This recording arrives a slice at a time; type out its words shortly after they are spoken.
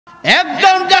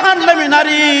একজন জাহান্নামী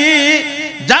নারী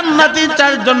জান্নাতি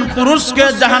 4 জন পুরুষকে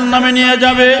জাহান্নামে নিয়ে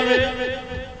যাবে।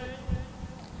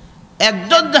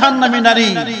 একজন জাহান্নামী নারী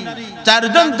 4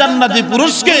 জন জান্নাতি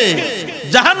পুরুষকে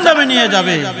জাহান্নামে নিয়ে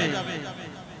যাবে।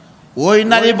 ওই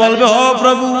নারী বলবে, ও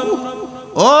প্রভু,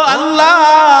 ও আল্লাহ,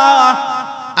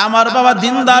 আমার বাবা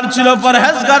দিনদার ছিল,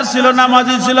 পরহেজগার ছিল,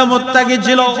 নামাজি ছিল, মুত্তাকি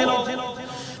ছিল,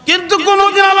 কিন্তু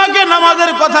কোনদিন আমাকে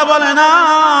নামাজের কথা বলে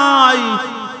নাই,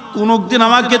 কোনদিন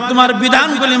আমাকে তোমার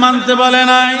বিধানগুলি মানতে বলে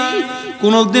নাই,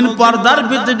 কোনদিন পর্দার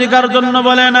ভিতরে টিকার জন্য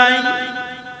বলে নাই।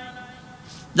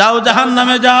 যাও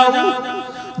জাহান্নামে যাও।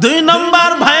 2 নম্বর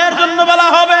ভাইয়ের জন্য বলা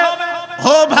হবে,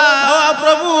 ও ভাই, ও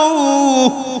প্রভু,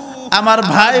 আমার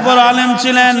ভাই বড় আলেম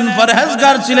ছিলেন,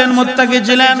 পরহেজগার ছিলেন, মুত্তাকি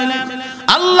ছিলেন,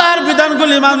 আল্লাহর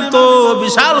বিধানগুলি মানত,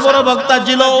 বিশাল বড় বক্তা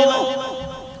ছিল,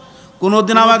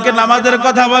 কোনদিন আমাকে নামাজের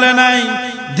কথা বলে নাই,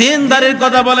 দিনদারির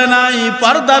কথা বলে নাই,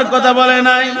 পর্দার কথা বলে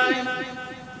নাই।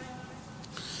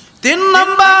 3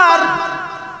 নম্বর,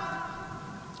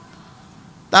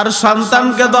 তার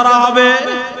সন্তানকে ধরা হবে।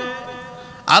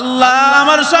 আল্লাহ,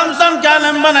 আমার সন্তানকে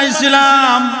আলেম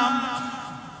বানাইছিলাম,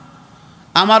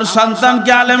 আমার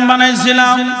সন্তানকে আলেম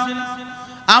বানাইছিলাম,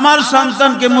 আমার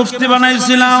সন্তানকে মুফতি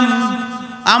বানাইছিলাম,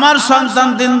 আমার সন্তান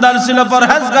দিনদার ছিল,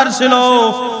 পরহেজগার ছিল,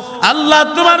 আল্লাহ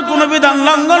তোমার কোন বিধান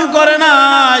লঙ্ঘন করে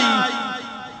নাই,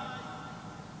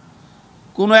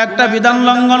 কোন একটা বিধান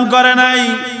লঙ্ঘন করে নাই,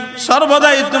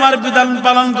 সর্বদাই তোমার বিধান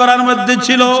পালন করার মধ্যে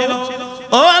ছিল।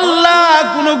 ও আল্লাহ,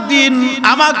 কোনদিন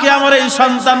আমাকে আমার এই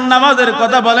সন্তান নামাজের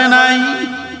কথা বলে নাই,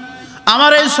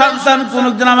 আমার এই সন্তান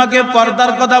কোনদিন আমাকে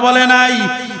পর্দার কথা বলে নাই,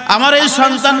 আমার এই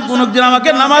সন্তান কোনদিন আমাকে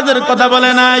নামাজের কথা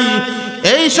বলে নাই,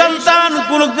 এই সন্তান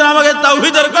কোনদিন আমাকে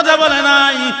তাওহীদের কথা বলে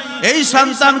নাই, এই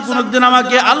সন্তান কোনদিন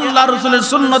আমাকে আল্লাহ রাসূলের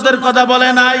সুন্নতের কথা বলে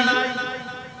নাই।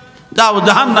 যাও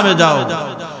জাহান্নামে যাও।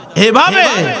 এভাবে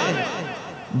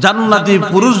জান্নাতি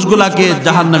পুরুষগুলাকে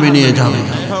জাহান্নামে নিয়ে যাবে।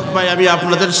 ভাই, আমি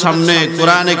আপনাদের সামনে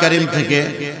কোরআনে কারীম থেকে,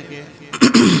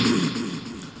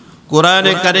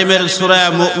 কোরআনে কারীমের সূরা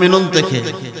মুমিনুন থেকে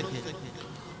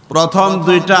প্রথম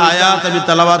 2টা আয়াত আমি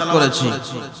তেলাওয়াত করেছি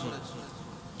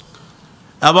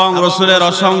এবং রাসূলের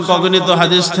অসংখ্য অগণিত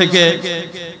হাদিস থেকে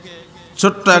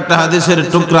ছোট্ট একটা হাদিসের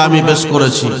টুকরা আমি পেশ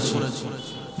করেছি।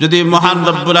 যদি মহান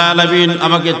রব্বুল আলামিন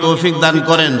আমাকে তৌফিক দান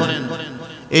করেন,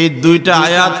 এই 2টা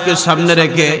আয়াতকে সামনে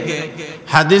রেখে,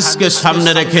 হাদিসকে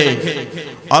সামনে রেখে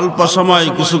অল্প সময়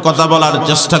কিছু কথা বলার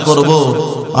চেষ্টা করব।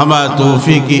 আমা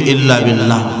তৌফিকি ইল্লা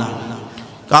বিল্লাহ।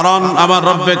 কারণ আমার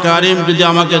রব্বে কারীম যদি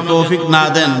আমাকে তৌফিক না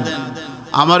দেন,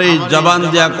 আমার এই জবান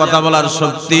দিয়া কথা বলার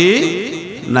শক্তি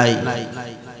নাই।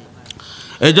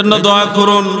 এই জন্য দোয়া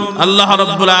করুন আল্লাহ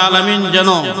রাব্বুল আলামিন যেন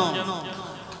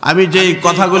আমি যেই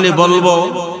কথাগুলি বলবো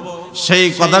সেই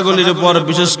কথাগুলির উপর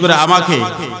বিশেষ করে আমাকে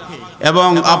এবং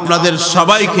আপনাদের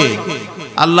সবাইকে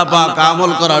আল্লাহ পাক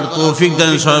আমল করার তৌফিক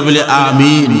দেন। সবাই বলি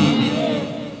আমিন।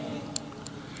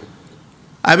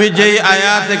 আমি যেই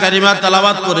আয়াতে কারিমা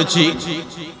তেলাওয়াত করেছি,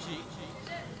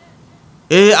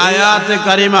 এই আয়াতে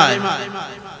কারিমায়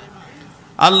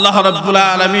আল্লাহ রাব্বুল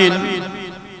আলামিন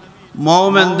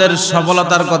মুমিনদের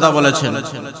সফলতার কথা বলেছেন।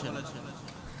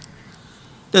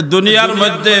 তো দুনিয়ার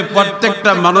মধ্যে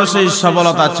প্রত্যেকটা মানুষই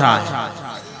সফলতা চায়,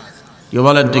 কি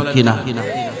বলেন ঠিক কিনা?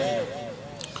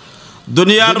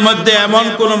 দুনিয়ার মধ্যে এমন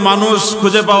কোন মানুষ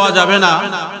খুঁজে পাওয়া যাবে না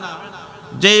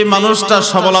যেই মানুষটা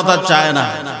সফলতা চায় না।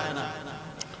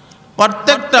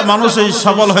 প্রত্যেকটা মানুষই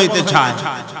সফল হইতে চায়।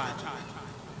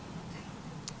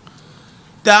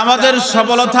 তা আমাদের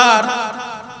সফলতার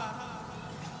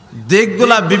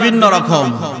দিকগুলা বিভিন্ন রকম।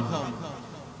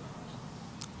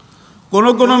 কোন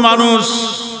কোন মানুষ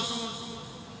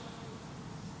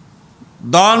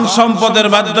ধন সম্পদের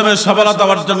মাধ্যমে সফলতা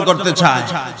অর্জন করতে চায়,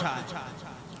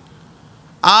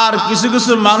 আর কিছু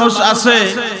কিছু মানুষ আছে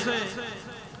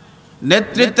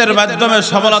নেতৃত্বের মাধ্যমে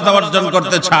সফলতা অর্জন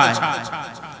করতে চায়,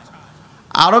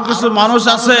 আরো কিছু মানুষ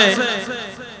আছে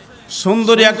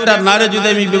সুন্দরী একটা নারী যদি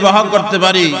আমি বিবাহ করতে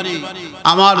পারি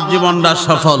আমার জীবনটা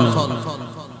সফল।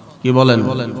 কি বলেন?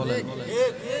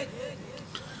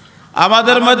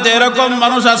 আমাদের মধ্যে এরকম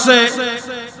মানুষ আছে,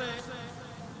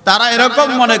 তারা এরকম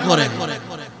মনে করে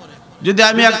যদি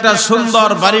আমি একটা সুন্দর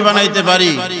বাড়ি বানাইতে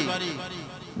পারি,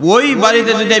 ওই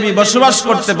বাড়িতে যদি আমি বসবাস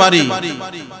করতে পারি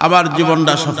আমার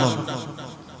জীবনটা সফল।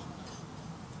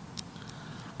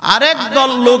 আরেক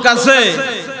দল লোক আছে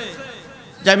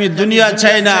যে আমি দুনিয়া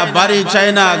চাই না, বাড়ি চাই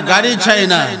না, গাড়ি চাই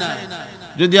না,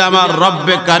 যদি আমার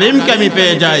রব্বে কারিমকে আমি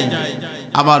পেয়ে যাই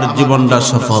আমার জীবনটা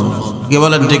সফল। কি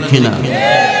বলেন ঠিক কিনা?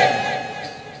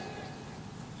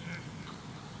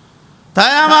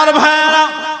 তাই আমার ভাইরা,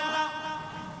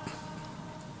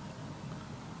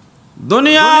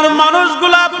 দুনিয়ার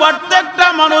মানুষগুলা প্রত্যেকটা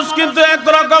মানুষ কিন্তু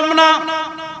একরকম না।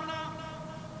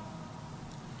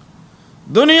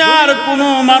 দুনিয়ার কোনো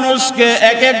মানুষকে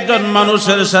এক একজন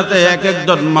মানুষের সাথে এক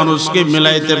একজন মানুষকে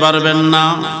মিলাইতে পারবেন না।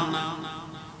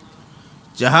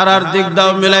 চেহারার দিক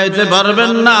দিয়েও মিলাইতে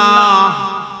পারবেন না,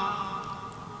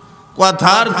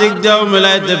 কথার দিক দিয়েও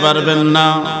মিলাইতে পারবেন না,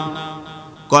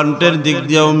 কণ্ঠের দিক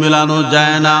দিয়েও মিলানো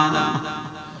যায় না।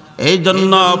 এই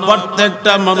জন্য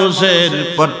প্রত্যেকটা মানুষের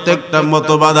প্রত্যেকটা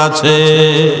মতবাদ আছে।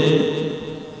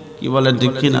 কি বলেন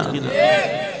ঠিক কিনা?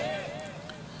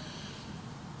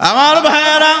 আমার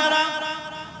ভাইয়েরা,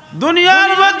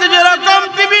 দুনিয়ার মধ্যে যেরকম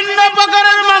বিভিন্ন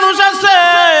প্রকারের মানুষ আছে,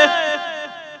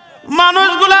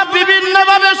 মানুষগুলা বিভিন্ন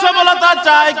ভাবে সফলতা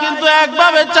চায়, কিন্তু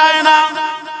একভাবে চায় না।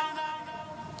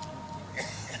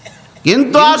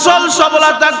 কিন্তু আসল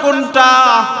সফলতা কোনটা,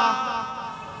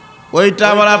 ওইটা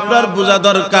আমার আপনার বোঝা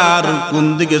দরকার। কোন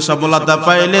দিকে সফলতা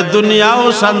পাইলে দুনিয়াও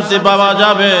শান্তি পাওয়া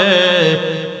যাবে,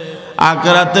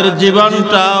 আখিরাতের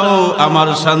জীবনটাও আমার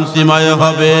শান্তিময়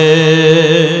হবে।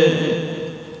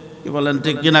 কি বলেন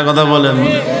ঠিক কিনা কথা বলেন?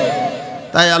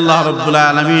 তাই আল্লাহ রাব্বুল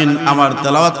আলামিন আমার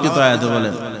তেলাওয়াতকৃত আয়াতে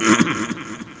বলেন,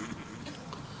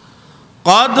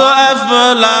 قد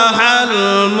أفلح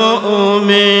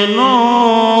المؤمنون।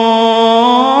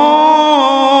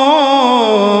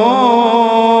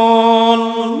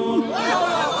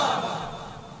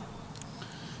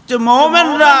 যে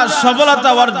মুমিনরা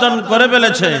সফলতা অর্জন করে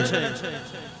ফেলেছে।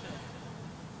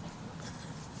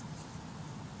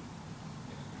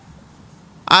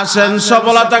 আসেন,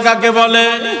 সফলতা কাকে বলে?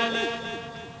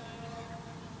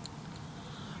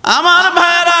 আমার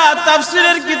ভাইরা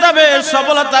তাফসীরের কিতাবে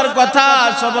সফলতার কথা,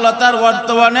 সফলতার অর্থ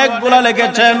অনেকগুলো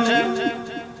লিখেছেন।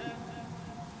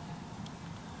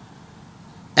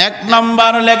 এক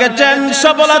নম্বর লিখেছেন,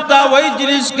 সফলতা ওই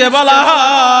জিনিসকে বলা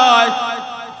হয়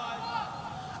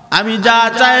আমি যা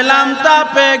চাইলাম তা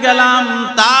পেয়ে গেলাম,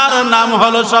 তার নাম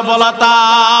হলো সফলতা।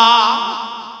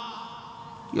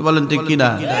 কি বলেন ঠিক কিনা?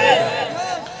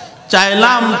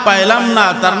 চাইলাম পাইলাম না,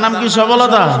 তার নাম কি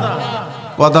সফলতা?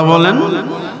 কথা বলেন।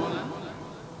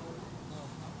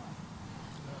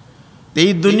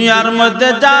 এই দুনিয়ার মধ্যে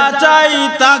যা চাই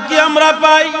তা কি আমরা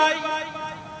পাই?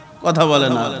 কথা বলে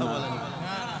না।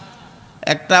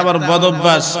 একটা আবার বদ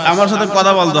অভ্যাস, আমার সাথে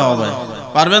কথা বলতে হবে।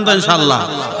 পারবেন তো ইনশাআল্লাহ?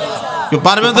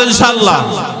 পারবেন তো ইনশাআল্লাহ?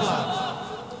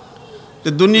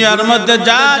 দুনিয়ার মধ্যে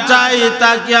যা চাই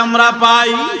তা কি আমরা পাই?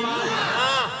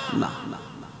 না।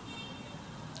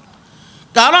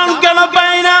 কারণ কেন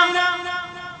পাই না?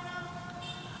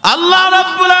 আল্লাহ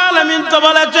রাব্বুল আলামিন তো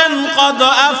বলেছেন, কদ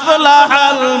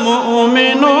আফলাহাল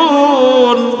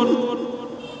মুমিনুন,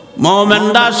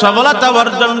 মুমিনরা সফলতা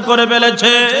অর্জন করে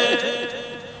ফেলেছে।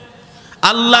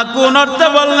 আল্লাহ কোন অর্থে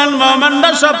বললেন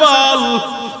মুমিনরা সফল?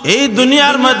 এই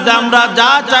দুনিয়ার মধ্যে আমরা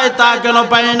যা চাই তা কেন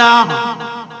পাই না?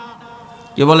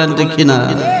 কি বলেন ঠিক না?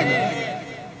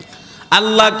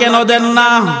 আল্লাহ কেন দেন না?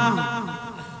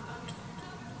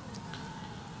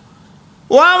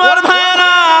 ও আমার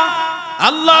ভাইরা,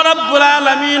 আল্লাহ রাব্বুল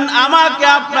আলামিন আমাকে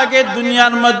আপনাকে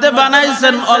দুনিয়ার মধ্যে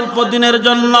বানাইছেন অল্প দিনের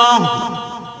জন্য।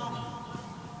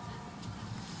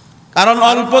 কারণ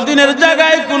অল্প দিনের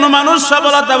জায়গায় কোনো মানুষ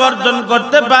সফলতা অর্জন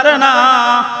করতে পারে না।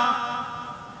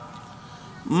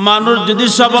 মানুষ যদি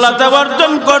সফলতা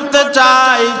অর্জন করতে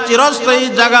চায়, চিরস্থায়ী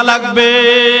জায়গা লাগবে।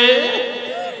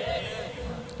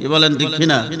 কি বলেন ঠিক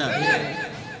না?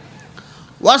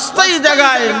 অস্থায়ী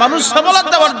জায়গায় মানুষ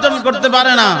সফলতা অর্জন করতে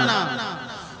পারে না।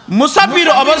 মুসাফির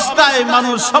অবস্থায়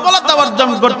মানুষ সফলতা অর্জন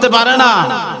করতে পারে না।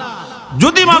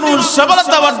 যদি মানুষ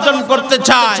সফলতা অর্জন করতে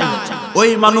চায়, ওই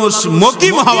মানুষ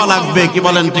মকিম হওয়া লাগবে। কি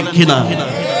বলেন ঠিক কিনা?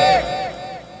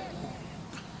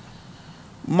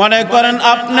 মনে করেন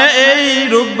আপনি এই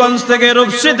রূপগঞ্জ থেকে,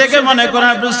 রূপসী থেকে মনে করেন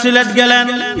আপনি সিলেট গেলেন,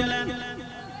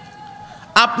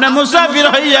 আপনি মুসাফির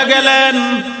হইয়া গেলেন।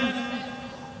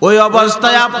 ওই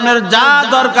অবস্থায় আপনার যা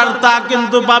দরকার তা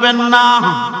কিন্তু পাবেন না।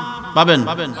 পাবেন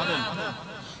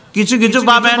কিছু কিছু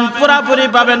পাবেন, পুরাপুরি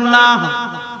পাবেন না।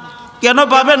 কেন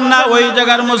পাবেন না? ওই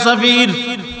জায়গার মুসাফির।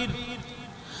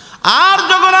 আর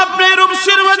যখন আপনি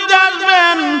রূপসীর মধ্যে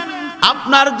আসবেন,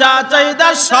 আপনার যা চাহিদা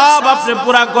সব আপনি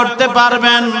পুরা করতে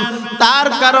পারবেন। তার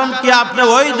কারণ কি? আপনি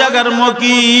ওই জায়গার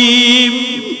মুকিম।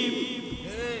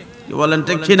 কি বলেন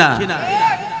ঠিক না?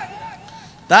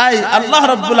 তাই আল্লাহ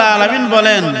রাব্বুল আলামিন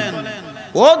বলেন,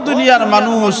 ও দুনিয়ার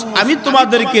মানুষ, আমি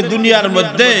তোমাদেরকে দুনিয়ার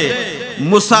মধ্যে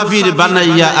মুসাফির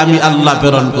বানাইয়া আমি আল্লাহ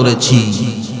প্রেরণ করেছি।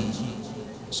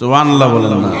 সুবহানাল্লাহ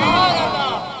বলেন না?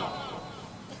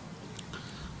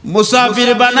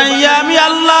 মুসাফির বানাইয়া আমি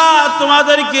আল্লাহ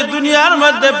তোমাদেরকে দুনিয়ার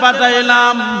মধ্যে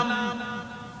পাঠাইলাম।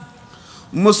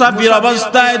 মুসাফির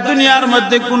অবস্থায় দুনিয়ার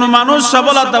মধ্যে কোনো মানুষ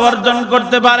সফলতা অর্জন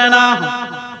করতে পারে না।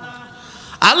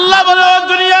 আল্লাহ বলে, ও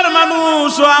দুনিয়ার মানুষ,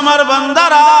 ও আমার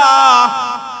বান্দারা,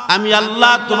 আমি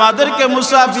আল্লাহ তোমাদেরকে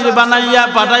মুসাফির বানাইয়া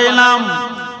পাঠাইলাম।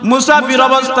 মুসাফির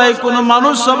অবস্থায় কোনো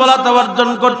মানুষ সফলতা অর্জন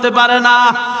করতে পারে না।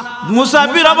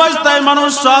 মুসাফির অবস্থায় মানুষ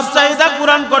সব চাহিদা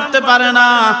পূরণ করতে পারে না।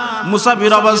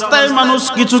 মুসাফির অবস্থায় মানুষ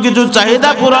কিছু কিছু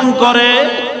চাহিদা পূরণ করে।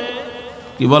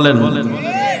 কি বলেন?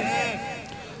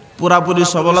 পুরাপুরি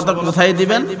সফলতা কোথায়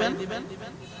দিবেন?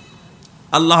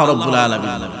 আল্লাহ রাব্বুল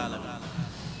আলামিন।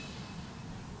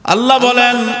 আল্লাহ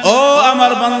বলেন, ও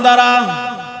আমার বান্দারা,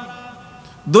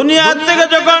 দুনিয়া থেকে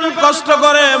যখন কষ্ট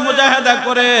করে মুজাহিদা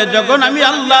করে যখন আমি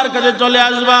আল্লাহর কাছে চলে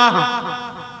আসবা,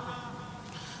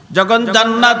 যখন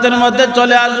জান্নাতের মধ্যে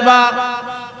চলে আসবা,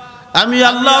 আমি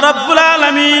আল্লাহ রাব্বুল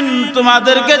আলামিন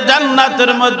তোমাদেরকে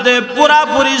জান্নাতের মধ্যে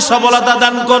পুরাপুরি সফলতা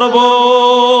দান করব।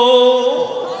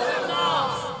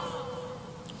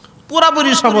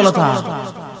 পুরাপুরি সফলতা,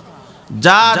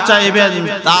 যা চাইবেন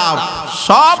তা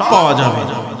সব পাওয়া যাবে।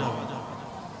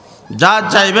 যা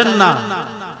চাইবেন না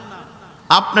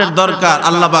আপনার দরকার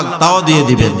আল্লাহ পাক তাও দিয়ে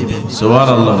দিবেন।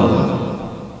 সুবহানাল্লাহ।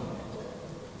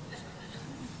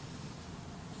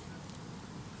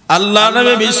 আল্লাহ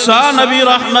নবী বিশ্ব নবী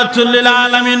রাহমাতুল লিল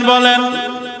আলামিন বলেন,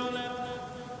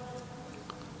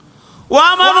 ও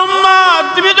আমার উম্মত,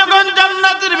 তুমি যখন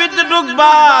জান্নাতের ভিতরে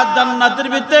ঢুকবা, জান্নাতের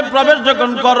ভিতরে প্রবেশ যখন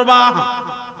করবা,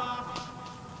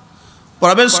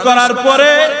 প্রবেশ করার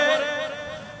পরে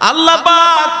আল্লাহ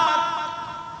পাক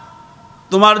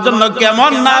তোমার জন্য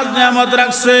কেমন নাজ নিয়ামত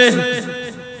রাখছে।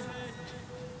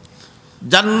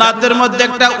 জান্নাতের মধ্যে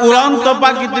একটা উড়ন্ত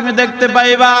পাখি তুমি দেখতে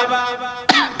পাইবা,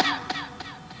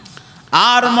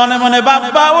 আর মনে মনে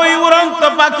ভাববা ওই উড়ন্ত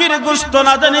পাখির গোশত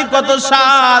না জানি কত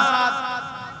স্বাদ।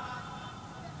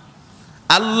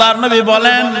 আল্লাহর নবী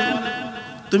বলেন,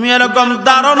 তুমি এরকম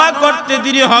ধারণা করতে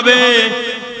দেরি হবে,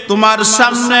 তোমার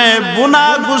সামনে বুনা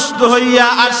গোশত হইয়া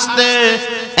আসতে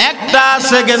একটা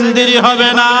সেকেন্ড দেরি হবে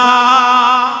না।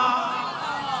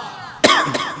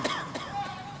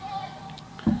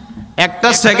 একটা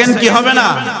সেকেন্ড কি হবে না?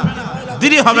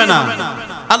 দেরি হবে না।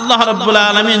 আল্লাহ রাব্বুল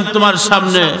আলামিন তোমার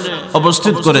সামনে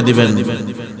উপস্থিত করে দিবেন।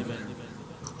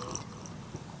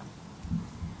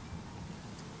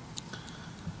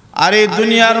 আর এই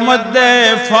দুনিয়ার মধ্যে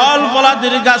ফল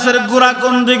ফলাদির গাছের গোড়া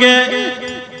কোন দিকে?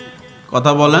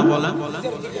 কথা বলেন,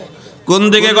 কোন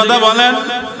দিকে কথা বলেন?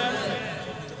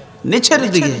 নিচের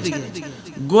দিকে।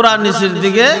 গোড়া নিচের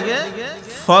দিকে,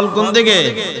 ফল কোন দিকে?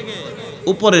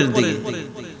 উপরের দিকে।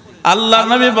 আল্লাহ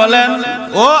নবী বলেন,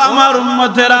 ও আমার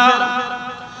উম্মতেরা,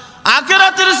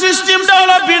 আখিরাতের সিস্টেমটা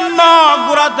হলো ভিন্ন।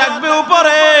 গোড়া থাকবে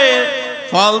উপরে,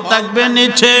 ফল থাকবে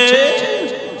নিচে।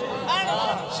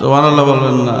 সুবহানাল্লাহ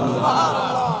বলবেন না?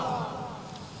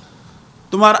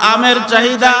 তোমার আমের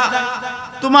চাহিদা,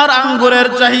 তোমার আঙ্গুরের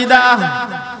চাহিদা,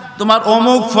 তোমার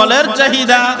অমুক ফলের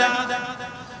চাহিদা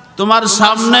তোমার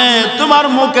সামনে, তোমার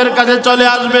মুখের কাছে চলে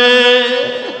আসবে।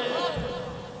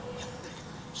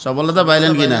 সফলতা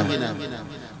পাইলেন কিনা?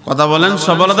 কথা বলেন,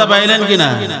 সফলতা পাইলেন কিনা?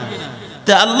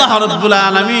 তে আল্লাহ রাব্বুল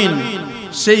আলামিন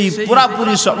সেই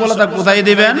পুরাপুরি সফলতা কোথায়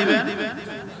দিবেন?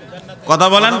 কথা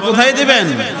বলেন, কোথায় দিবেন?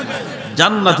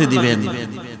 জান্নাতে দিবেন।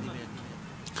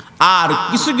 আর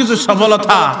কিছু কিছু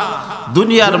সফলতা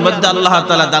দুনিয়ার মধ্যে আল্লাহ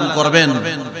তাআলা দান করবেন,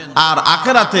 আর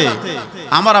আখিরাতে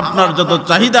আমার আপনার যত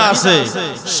চাহিদা আছে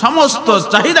সমস্ত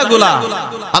চাহিদাগুলা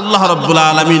আল্লাহ রাব্বুল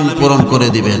আলামিন পূরণ করে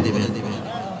দিবেন।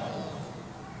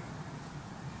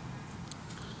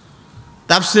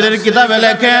 তাফসীরের কিতাবে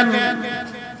লেখেন,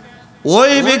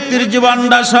 ওই ব্যক্তির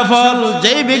জীবনটা সফল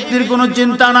যেই ব্যক্তির কোনো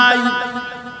চিন্তা নাই,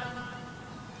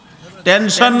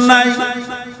 টেনশন নাই।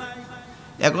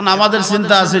 এখন আমাদের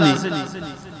চিন্তা আসেনি,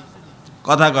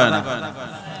 কথা কয় না,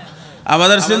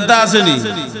 আমাদের চিন্তা আসেনি।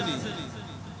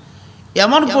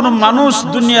 এমন কোন মানুষ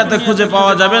দুনিয়াতে খুঁজে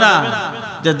পাওয়া যাবে না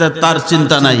যে তার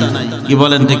চিন্তা নাই। কি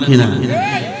বলেন ঠিক কিনা?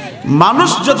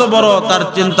 মানুষ যত বড় তার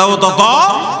চিন্তাও তত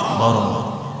বড়।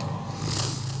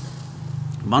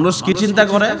 মানুষ কি চিন্তা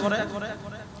করে?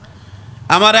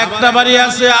 আমার একটা বাড়ি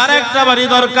আছে, আর একটা বাড়ি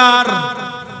দরকার।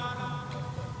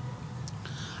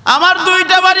 আমার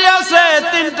দুইটা বাড়ি আছে,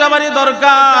 তিনটা বাড়ি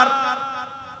দরকার।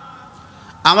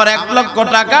 আমার 1 লক্ষ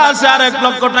টাকা আছে, আর 1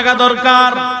 লক্ষ টাকা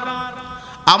দরকার।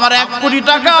 আমার 1 কোটি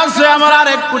টাকা আছে, আমার আর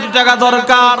 1 কোটি টাকা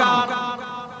দরকার।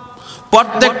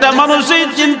 প্রত্যেকটা মানুষই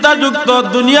চিন্তাযুক্ত,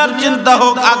 দুনিয়ার চিন্তা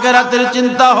হোক, আখিরাতের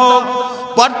চিন্তা হোক,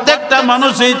 প্রত্যেকটা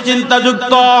মানুষই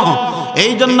চিন্তাযুক্ত।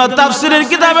 এই জন্য তাফসীরের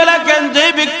কিতাবে লেখেন, যে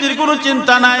ব্যক্তির কোনো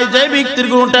চিন্তা নাই, যে ব্যক্তির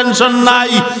কোনো টেনশন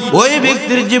নাই, ওই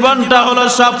ব্যক্তির জীবনটা হলো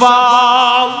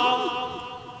সফল।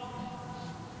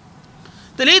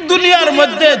 তাহলে এই দুনিয়ার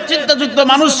মধ্যে চিন্তাযুক্ত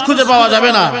মানুষ খুঁজে পাওয়া যাবে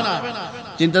না,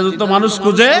 চিন্তাযুক্ত মানুষ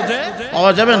খুঁজে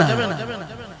পাওয়া যাবে না।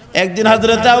 একদিন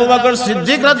হযরত আবু বকর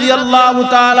সিদ্দিক রাদিয়াল্লাহু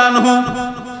তাআলা আনহু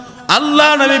আল্লাহ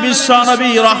নবী বিশ্ব নবী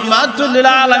রাহমাতুল লিল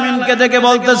আলামিনকে দেখে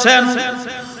বলতেছেন,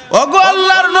 ওগো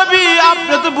আল্লাহর নবী,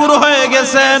 আপনি তো বুড়ো হয়ে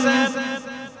গেছেন।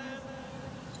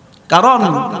 কারণ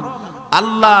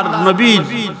আল্লাহর নবীর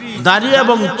দাড়ি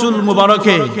এবং চুল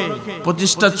মুবারকে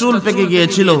 25টা চুল পেকে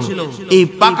গিয়েছিল। এই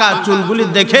পাকা চুলগুলি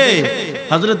দেখে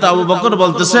হযরত আবু বকর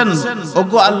বলতেছেন,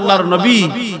 ওগো আল্লাহর নবী,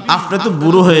 আপনি তো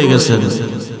বুড়ো হয়ে গেছেন।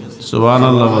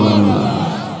 সুবহানাল্লাহ বলেন।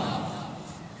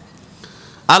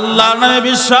 আল্লাহর নবী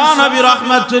বিশ্ব নবী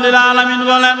রাহমাতুল লিল আলামিন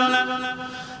বলেন,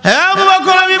 হে আবু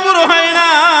বকর, আমি বুড়ো হই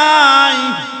নাই।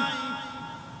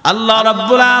 আল্লাহ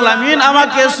রাব্বুল আলামিন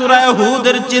আমাকে সূরা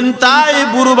হুদের চিন্তায়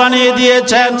বুড়ো বানিয়ে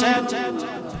দিয়েছেন।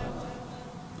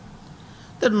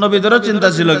 নবীদেরও চিন্তা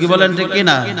ছিল, কি বলেন ঠিক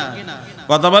কিনা?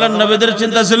 কথা বলেন, নবীদের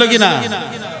চিন্তা ছিল কিনা?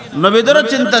 নবীদেরও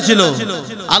চিন্তা ছিল,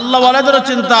 আল্লাহ ওয়ালাদেরও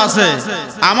চিন্তা আছে,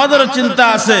 আমাদেরও চিন্তা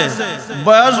আছে।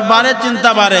 বয়স বাড়ে, চিন্তা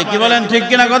বাড়ে, কি বলেন ঠিক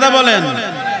কিনা? কথা বলেন।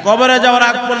 কবরে যাওয়ার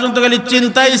আগ পর্যন্ত খালি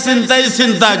চিন্তাই চিন্তাই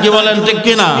চিন্তা, কি বলেন ঠিক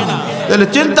কিনা? তাহলে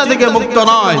চিন্তা থেকে মুক্ত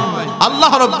নয়।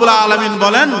 আল্লাহ রাব্বুল আলামিন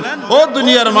বলেন, ও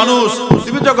দুনিয়ার মানুষ,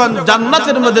 তুমি যখন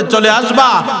জান্নাতের মধ্যে চলে আসবা,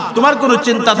 তোমার কোনো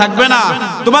চিন্তা থাকবে না,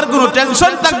 তোমার কোনো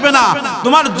টেনশন থাকবে না,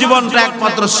 তোমার জীবনটা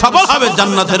একমাত্র সফল হবে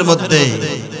জান্নাতের মধ্যে।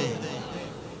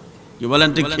 কি বলেন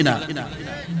ঠিক কিনা?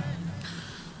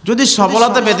 যদি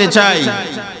সফলতা পেতে চাই,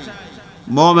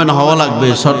 মুমিন হওয়া লাগবে।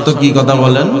 শর্ত কি? কথা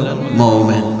বলেন,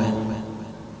 মুমিন।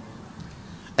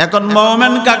 এখন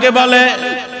মুমিন কাকে বলে?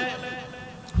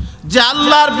 যে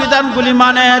আল্লাহর বিধানগুলি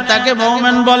মানে তাকে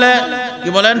মুমিন বলে। কি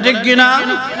বলেন ঠিক কিনা?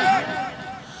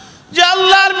 যে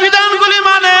আল্লাহর বিধানগুলি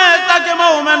মানে তাকে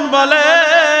মুমিন বলে,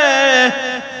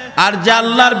 আর যে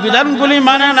আল্লাহর বিধানগুলি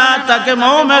মানে না তাকে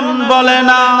মুমিন বলে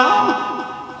না।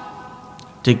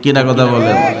 ঠিক কিনা? কথা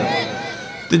বলেন।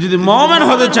 তুই যদি মুমিন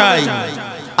হতে চাই,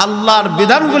 আল্লাহর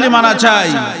বিধানগুলি মানা চাই,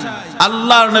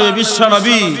 আল্লাহর নবী বিশ্ব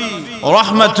নবী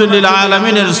রাহমাতুল লিল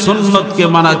আলামিনের সুন্নতকে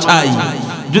মানা চাই,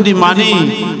 যদি মানি,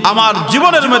 আমার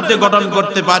জীবনের মধ্যে গঠন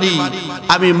করতে পারি,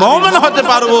 আমি মুমিন হতে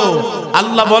পারবো।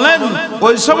 আল্লাহ বলেন,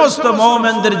 ওই সমস্ত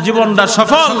মুমিনদের জীবনটা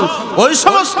সফল, ওই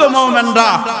সমস্ত মুমিনরা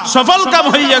সফল কাম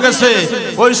হইয়া গেছে।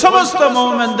 ওই সমস্ত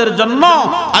মুমিনদের জন্য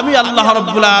আমি আল্লাহ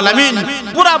রাব্বুল আলামিন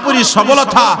পুরাপুরি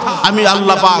সফলতা আমি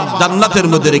আল্লাহ পাক জান্নাতের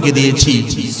মধ্যে রেখে দিয়েছি।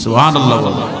 সুবহানাল্লাহ।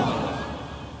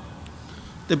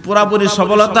 পুরাপুরি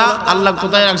সফলতা আল্লাহ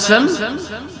কোথায় রাখছেন?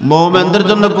 মুমিনদের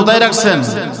জন্য কোথায় রাখছেন?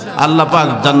 আল্লাহ পাক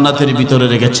জান্নাতের ভিতরে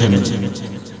রেখেছেন।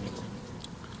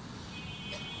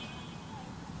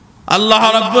 আল্লাহ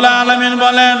রাব্বুল আলামিন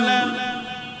বলেন,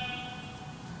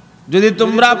 যদি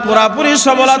তোমরা পুরাপুরি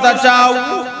সফলতা চাও,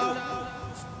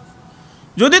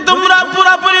 যদি তোমরা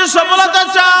পুরাপুরি সফলতা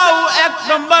চাও, 1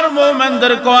 নম্বর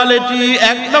মুমিনদের কোয়ালিটি,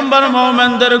 1 নম্বর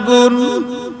মুমিনদের গুণ,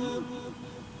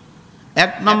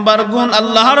 1 নম্বর গুণ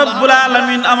আল্লাহ রাব্বুল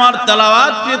আলামিন আমার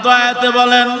তেলাওয়াতকৃত আয়াতে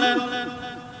বলেন,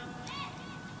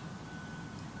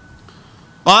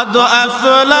 قد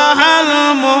أفلح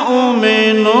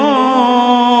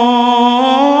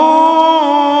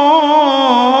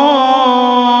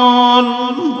المؤمنون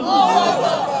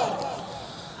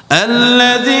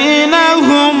الذين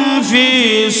هم في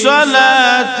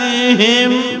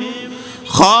صلاتهم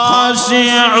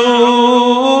خاشعون।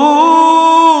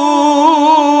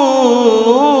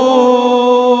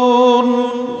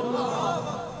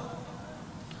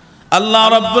 আল্লাহ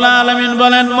রাব্বুল আলামিন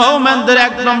বলেন, মুমিনদের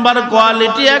 1 নম্বর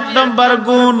কোয়ালিটি, 1 নম্বর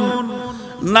গুণ,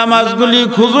 নামাজগুলি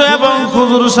খুশু এবং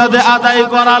খুজুর সাথে আদায়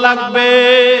করা লাগবে।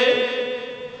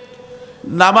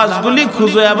 নামাজগুলি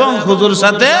খুশু এবং খুজুর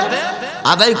সাথে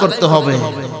আদায় করতে হবে।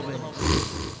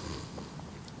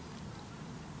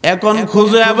 এখন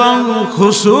খুশু এবং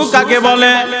খুশু কাকে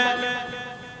বলে?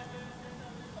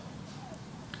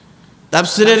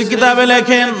 তাফসীরের কিতাবে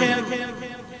লেখেন,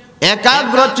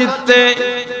 একাগ্র চিত্তে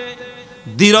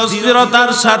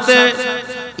দৃঢ়তার সাথে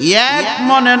এক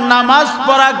মনে নামাজ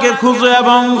পড়াকে খুশু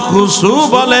এবং খুশু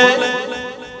বলে।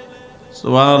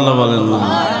 সুবহানাল্লাহ বলেন।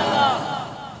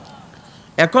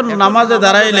 এখন নামাজে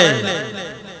দাঁড়াইলে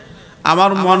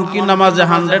আমার মন কি নামাজে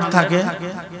 100 থাকে?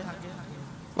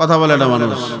 কথা বলে না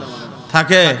মানুষ,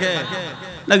 থাকে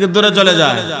নাকি দূরে চলে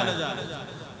যায়?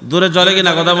 দূরে চলে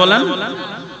কিনা? কথা বলেন।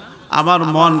 আমার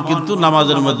মন কিন্তু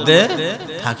নামাজের মধ্যে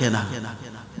থাকে না,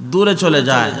 দূরে চলে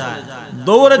যায়,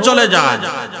 দৌড়ে চলে যায়।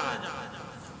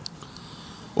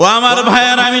 ও আমার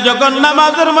ভাইয়ের, আমি যখন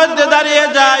নামাজের মধ্যে দাঁড়িয়ে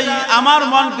যাই, আমার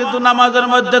মন কিন্তু নামাজের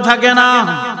মধ্যে থাকে না,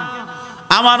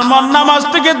 আমার মন নামাজ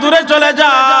থেকে দূরে চলে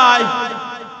যায়।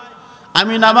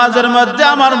 আমি নামাজের মধ্যে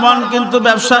আমার মন কিন্তু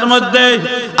ব্যবসার মধ্যে,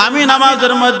 আমি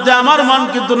নামাজের মধ্যে আমার মন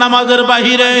কিন্তু নামাজের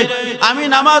বাহিরে, আমি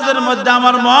নামাজের মধ্যে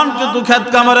আমার মন কিন্তু ক্ষেত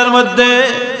কামড়ের মধ্যে।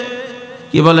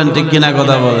 কি বলেন ঠিক কিনা?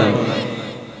 কথা বলেন।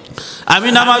 আমি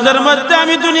নামাজের মধ্যে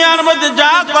আমি দুনিয়ার মধ্যে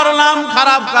যা করলাম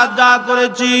খারাপ কাজ যা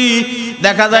করেছি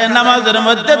দেখা যায় নামাজের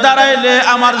মধ্যে দাঁড়াইলে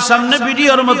আমার সামনে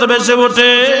ভিডিওর মতো ভেসে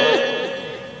ওঠে।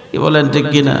 কি বলেন ঠিক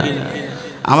কিনা?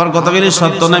 আমার কথাগুলি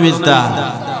সত্য না মিথ্যা?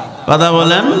 কথা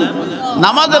বলেন।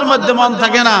 নামাজের মধ্যে মন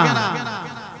থাকে না,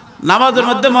 নামাজের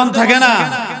মধ্যে মন থাকে না,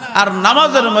 আর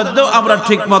নামাজের মধ্যেও আমরা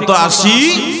ঠিক মতো আসি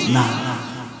না।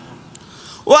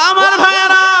 ও আমার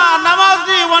ভাইয়েরা,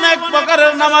 নামাজি অনেক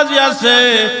প্রকারের নামাজি আছে।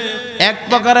 এক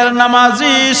প্রকারের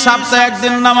নামাজি সপ্তাহে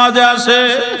একদিন নামাজে আসে,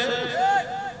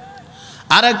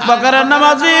 আরেক প্রকারের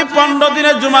নামাজি 15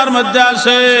 দিনের জুমার মধ্যে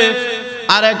আসে,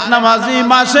 আরেক নামাজি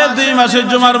মাসে 2 মাসে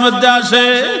জুমার মধ্যে আসে,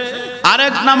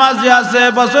 আরেক নামাজি আছে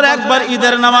বছর একবার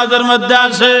ঈদের নামাজের মধ্যে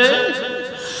আসে,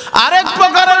 আরেক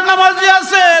প্রকারের নামাজি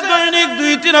আছে দৈনিক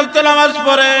 2-3 ওয়াক্ত নামাজ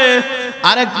পড়ে,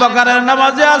 আরেক প্রকারের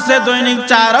নামাজি আছে দৈনিক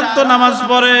 4 ওয়াক্ত নামাজ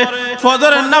পড়ে,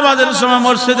 ফজরের নামাজের সময়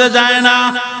মসজিদে যায় না,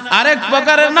 আরেক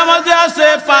প্রকারের নামাজি আছে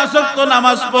 5 ওয়াক্ত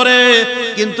নামাজ পড়ে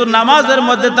কিন্তু নামাজের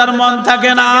মধ্যে তার মন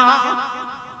থাকে না।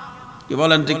 কি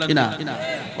বলেন ঠিক কিনা?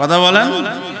 কথা বলেন।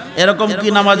 এরকম কি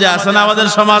নামাজি আছে না আমাদের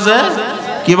সমাজে?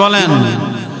 কি বলেন?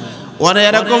 ওরে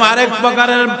এরকম আরেক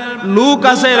প্রকারের লোক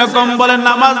আছে, এরকম বলে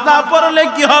নামাজ না পড়লে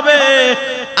কি হবে,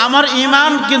 আমার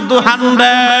ঈমান কিন্তু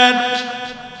 100।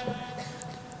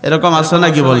 এরকম আছে না?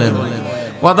 কি বলেন?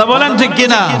 কথা বলেন ঠিক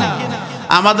কিনা?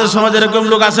 আমাদের সমাজে এরকম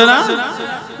লোক আছে না?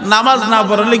 নামাজ না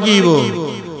পড়লে কি হইব,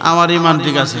 আমার ঈমান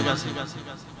ঠিক আছে।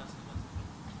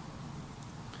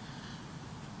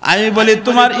 আমি বলি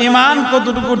তোমার ঈমান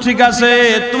কতটুকু ঠিক আছে?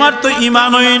 তোমার তো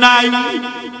ঈমানই নাই।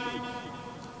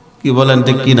 কি বলেন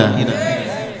ঠিক কিনা?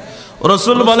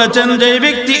 রাসূল বলেছেন যে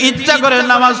ব্যক্তি ইচ্ছা করে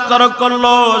নামাজ তরক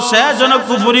করলো সে যেন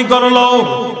কুফরি করলো।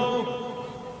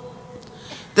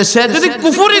 তো সে যদি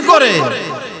কুফরি করে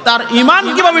তার ঈমান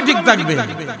কিভাবে ঠিক থাকবে?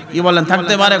 কি বলেন?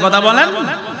 থাকতে পারে? কথা বলেন।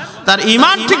 তার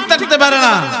ঈমান ঠিক থাকতে পারে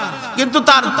না, কিন্তু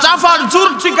তার চাফার জোর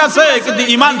ঠিক আছে কিন্তু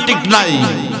ঈমান ঠিক নাই।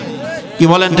 কি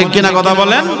বলেন ঠিক কিনা? কথা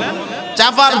বলেন।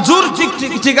 চাপার জোর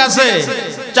ঠিক আছে,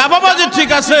 চাপাবাজি ঠিক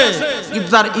আছে, কিন্তু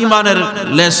তার ঈমানের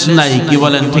লেশ নাই। কি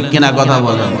বলেন ঠিক কিনা? কথা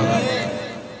বলেন।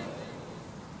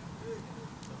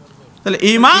 তাহলে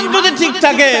ঈমান যদি ঠিক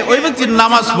থাকে ওই ব্যক্তি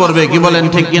নামাজ পড়বে। কি বলেন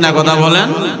ঠিক কিনা? কথা বলেন।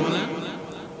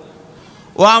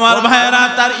 ও আমার ভাইয়েরা,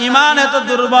 তার ঈমান এত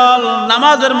দুর্বল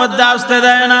নামাজের মধ্যে আসতে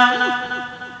দেয় না।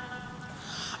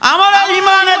 আমার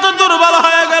ঈমান এত দুর্বল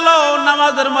হয়ে গেল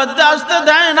নামাজের মধ্যে আসতে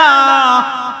দেয় না।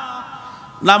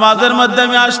 নামাজের মধ্যে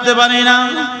আমি আসতে পারি না,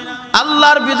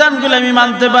 আল্লাহর বিধানগুলো আমি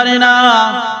মানতে পারি না,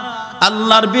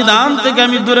 আল্লাহর বিধান থেকে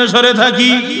আমি দূরে সরে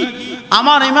থাকি।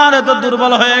 আমার ঈমান এত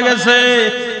দুর্বল হয়ে গেছে।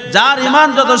 যার ঈমান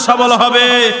যত সবল হবে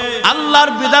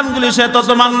আল্লাহর বিধানগুলি সে তত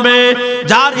মানবে,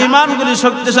 যার ঈমানগুলি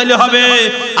শক্তিশালী হবে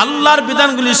আল্লাহর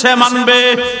বিধানগুলি সে মানবে,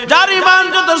 যার ঈমান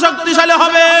যত শক্তিশালী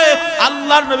হবে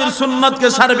আল্লাহর নবীর সুন্নতকে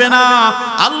ছাড়বে না,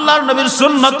 আল্লাহর নবীর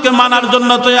সুন্নতকে মানার জন্য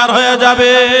তৈয়ার হয়ে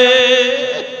যাবে।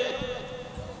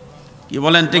 কি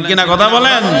বলেন ঠিক কিনা? কথা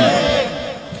বলেন।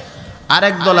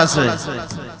 আরেক দল আছে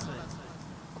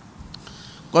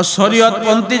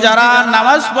শরীয়তপন্থী যারা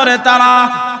নামাজ পড়ে তারা।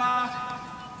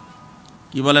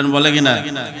 কি বলেন? বলে কিনা?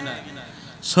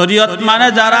 শরীয়ত মানে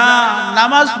যারা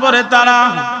নামাজ পড়ে তারা।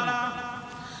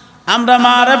 আমরা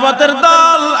মারেফতের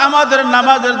দল, আমাদের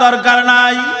নামাজের দরকার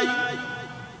নাই।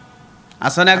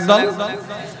 আছেন একদল?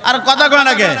 আর কথা কয়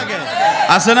না কে?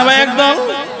 আছে না ভাই একদল?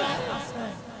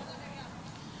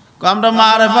 আমরা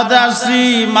মারেফতে আসছি,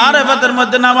 মারেফতের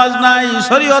মধ্যে নামাজ নাই,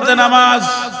 শরীয়তে নামাজ।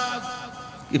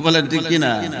 কি বলেন ঠিক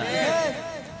কিনা?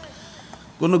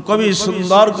 কোন কবি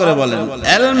সুন্দর করে বলেন,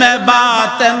 ইলমে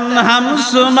বাতিন হাম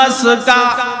সুমসকা,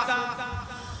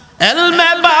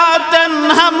 ইলমে বাতিন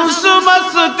হাম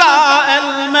সুমসকা,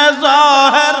 ইলমে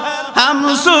জাহির হাম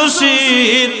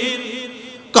সুশীর,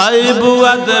 কই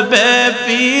বুয়াদ বে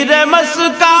পীরে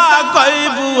মসকা, কই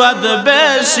বুয়াদ বে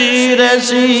শিরে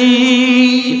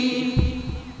শির।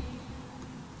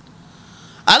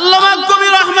 আল্লামা কবি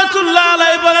রহমাতুল্লাহ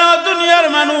আলাইহি বলেন, দুনিয়ার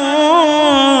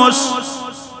মানুষ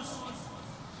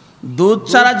দুধ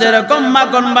ছাড়া যেরকম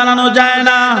মাখন বানানো যায়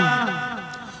না,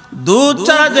 দুধ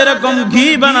ছাড়া যেরকম ঘি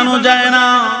বানানো যায় না,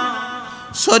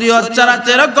 শরীয়ত ছাড়া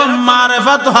যেরকম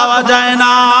মারেফত হওয়া যায়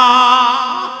না,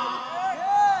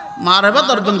 মারেফত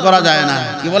অর্জন করা যায় না।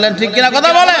 কি বলেন ঠিক কিনা?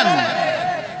 কথা বলেন।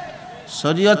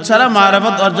 শরীয়ত ছাড়া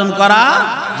মারেফত অর্জন করা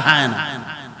যায় না।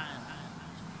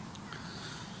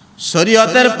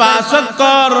 শরীয়তের 5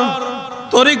 অক্ষর,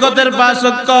 তরিকতের 5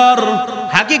 অক্ষর,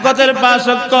 হাকিকতের 5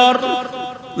 অক্ষর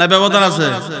না ব্যবধান আছে?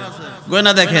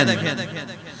 গয়না দেখেন,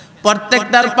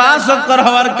 প্রত্যেকটার 5 অক্ষর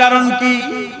হওয়ার কারণ কি?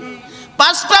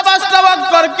 5টা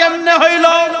অক্ষর কেমনে হইল?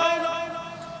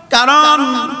 কারণ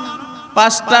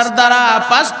পাঁচটার দ্বারা,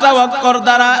 পাঁচটা অক্ষর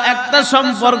দ্বারা একটা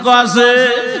সম্পর্ক আছে।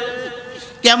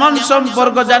 কেমন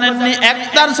সম্পর্ক জানেননি?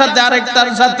 একটার সাথে আরেকটার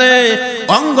সাথে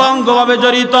অঙ্গ অঙ্গভাবে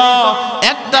জড়িত,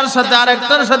 একটার সাথে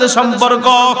আরেকটার সাথে সম্পর্ক।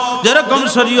 যেরকম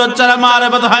শরীয়ত ছাড়া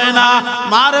মারেফত হয় না,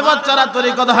 মারেফত ছাড়া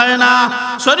তরিকত হয় না।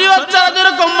 শরীয়ত ছাড়া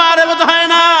যেরকম মারেফত হয়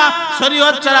না,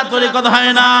 শরীয়ত ছাড়া তরিকত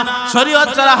হয় না, শরীয়ত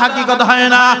ছাড়া হাকিকত হয়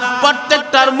না।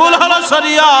 প্রত্যেকটার মূল হলো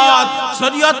শরীয়ত।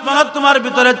 শরীয়ত মানে তোমার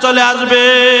ভিতরে চলে আসবে।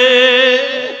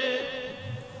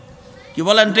 কি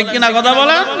বলেন, ঠিক কিনা কথা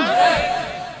বলেন?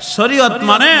 শরীয়ত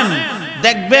মানেন,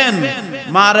 দেখবেন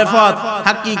মারেফত,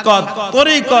 হাকিকত,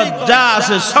 তরিকত যা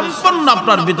আছে সম্পূর্ণ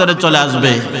আপনার ভিতরে চলে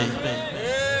আসবে।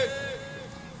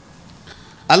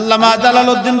 আল্লামা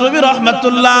জালালউদ্দিন রুমি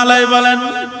রহমাতুল্লাহ আলাইহি বলেন,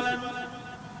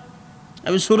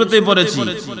 আমি শুরুতেই পড়েছি,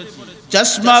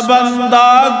 চশমা বান্দা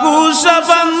গুশ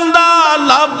বান্দা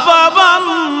লব্বাবান,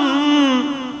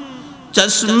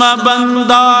 চশমা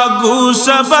বান্দা গুশ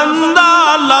বান্দা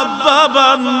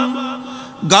লব্বাবান,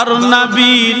 गर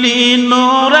नबीनी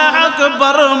नूर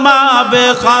अकबर माबे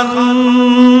खान।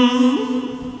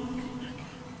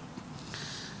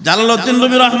 জালালউদ্দিন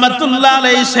রুমি রহমাতুল্লাহ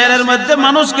আলাইহি শেরের মধ্যে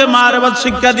মানুষকে মারেফত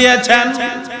শিক্ষা দিয়েছেন।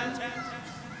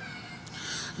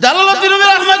 জালালউদ্দিন রুমি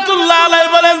রহমাতুল্লাহ আলাইহি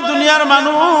বলেন, দুনিয়ার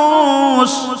মানুষ,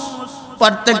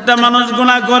 প্রত্যেকটা মানুষ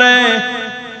গুনাহ করে।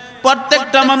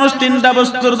 প্রত্যেকটা মানুষ তিনটা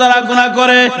বস্তুর দ্বারা গুনাহ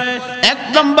করে। এক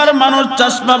নম্বর মানুষ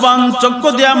চশমাবান, চক্ষু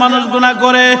দিয়া মানুষ গুনাহ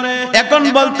করে। এখন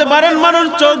বলতে পারেন মানুষ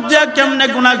চোখ দিয়া কেমনে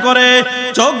গুনাহ করে?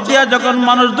 চোখ দিয়া যখন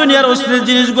মানুষ দুনিয়ার অশ্লীল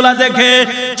জিনিসগুলা দেখে,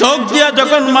 চোখ দিয়া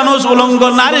যখন মানুষ উলঙ্গ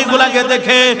নারীগুলাকে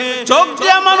দেখে, চোখ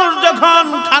দিয়া মানুষ যখন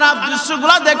খারাপ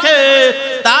দৃশ্যগুলা দেখে,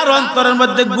 তার অন্তরের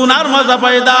মধ্যে গুনার মজা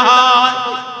পয়দা হয়।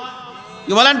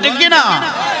 কি বলেন, ঠিক কি না?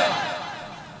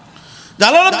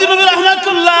 জালালউদ্দিন রুমি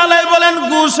রাহমাতুল্লাহ আলাইহি বলেন,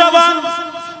 গুশবান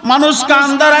মানুষ কান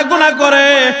দ্বারা গুনাহ করে।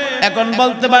 এখন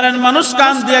বলতে পারেন মানুষ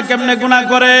কান দিয়ে কেমনে গুনাহ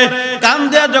করে? কান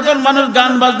দিয়ে যখন মানুষ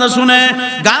গান বাজনা শুনে,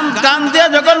 কান দিয়ে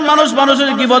যখন মানুষ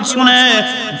মানুষের গীবত শুনে,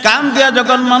 কান দিয়ে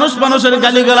যখন মানুষ মানুষের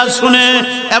গালিগালাজ শুনে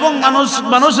এবং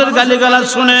মানুষের গালিগালাজ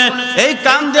শুনে, এই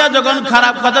কান দিয়ে যখন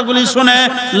খারাপ কথাগুলি শুনে,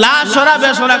 লাশরা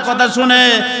বেসরা কথা শুনে,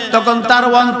 তখন তার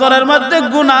অন্তরের মধ্যে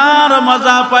গুনার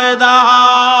মজা পয়দা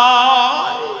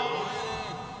হয়।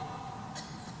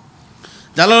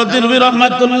 জালালউদ্দিন রুমি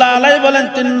রহমাতুল্লাহ আলাইহি বলেন,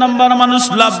 তিন নম্বর মানুষ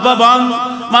লব্বাবান,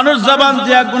 মানুষ জবান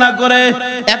দিয়া গুনাহ করে।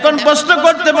 এখন প্রশ্ন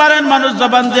করতে পারেন মানুষ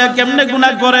জবান দিয়া কেমনে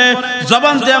গুনাহ করে?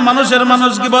 জবান দিয়া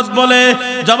মানুষ গীবত বলে,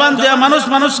 জবান দিয়া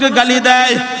মানুষকে গালি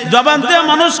দেয়, জবান দিয়া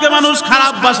মানুষ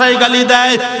খারাপ ভাষায় গালি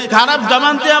দেয়, খারাপ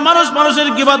জবান দিয়া মানুষের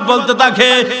গীবত বলতে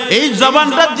থাকে। এই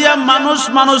জবানটা দিয়া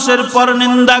মানুষের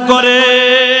পরনিন্দা করে।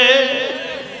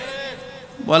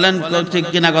 বলেন ঠিক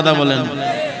কিনা কথা বলেন?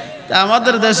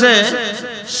 আমাদের দেশে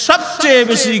সবচেয়ে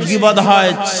বেশি গীবত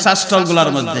হয় শাস্ত্রগুলোর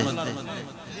মধ্যে।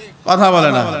 কথা বলে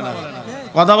না,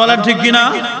 কথা বলেন ঠিক কিনা?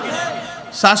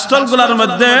 শাস্ত্রগুলোর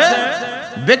মধ্যে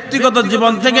ব্যক্তিগত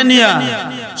জীবন থেকে নিয়ে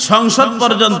সংসদ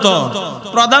পর্যন্ত,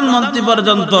 প্রধানমন্ত্রী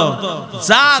পর্যন্ত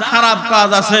যা খারাপ কাজ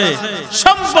আছে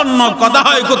সম্পূর্ণ কথা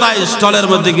হয় কোথায়? স্টলের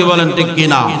মধ্যে। কি বলেন ঠিক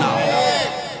কিনা?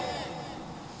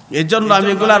 এই জন্য আমি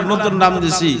এগুলার নতুন নাম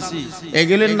দিছি।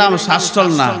 এগুলির নাম শাস্ত্রল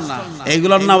না,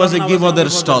 এগুলোর নাম আছে গীবতের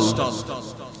স্টল।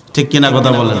 ঠিক কিনা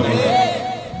কথা বলেন?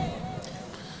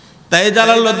 তাই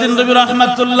জালালউদ্দিন রুমি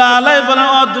রাহমাতুল্লাহ আলাইহি বলেন,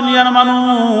 ও দুনিয়ার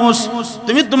মানুষ,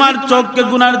 তুমি তোমার চোখকে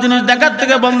গুনার জিনিস দেখার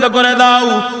থেকে বন্ধ করে দাও,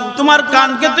 তোমার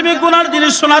কানকে তুমি গুনার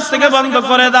জিনিস শোনার থেকে বন্ধ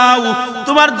করে দাও,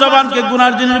 তোমার জবানকে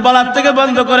গুনার জিনিস বলার থেকে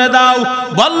বন্ধ করে দাও।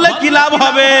 বললে কি লাভ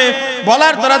হবে?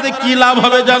 বলার দ্বারাতে কি লাভ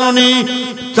হবে জানোনি?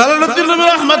 জালালউদ্দিন রুমি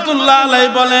রাহমাতুল্লাহ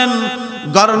আলাইহি বলেন,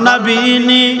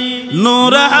 গরনাবিনী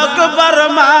নূর আকবর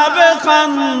মাবে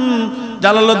খান।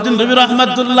 জালালউদ্দিন রুমি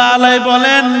রাহমাতুল্লাহ আলাইহি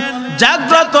বলেন,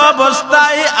 জাগ্রত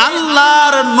অবস্থায়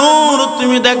আল্লাহর নূর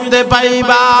তুমি দেখতে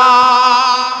পাইবা।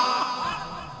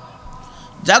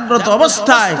 জাগ্রত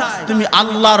অবস্থায় তুমি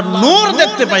আল্লাহর নূর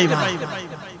দেখতে পাইবা।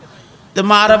 তো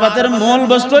মারাফতের মূল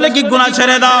বস্তু হলে কি গুনাহ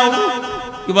ছেড়ে দাও।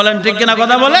 কি বলেন ঠিক কিনা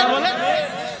কথা বলেন?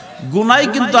 গুনাই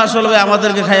কিন্তু আসলে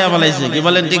আমাদেরকে খাইয়া ফেলাইছে। কি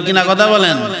বলেন ঠিক কিনা কথা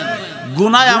বলেন?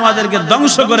 গুনাই আমাদেরকে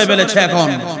ধ্বংস করে ফেলেছে এখন।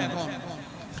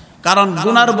 কারণ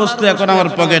গুনার বস্তু এখন আমার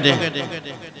পকেটে।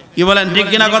 কি বলেন ঠিক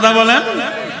কিনা কথা বলেন?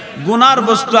 গুনার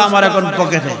বস্তু আমার এখন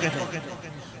পকেটে।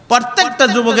 প্রত্যেকটা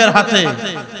যুবকের হাতে,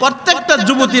 প্রত্যেকটা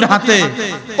যুবতীর হাতে,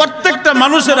 প্রত্যেকটা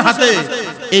মানুষের হাতে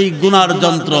এই গুনার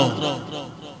যন্ত্র।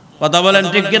 কথা বলেন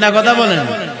ঠিক কিনা কথা বলেন?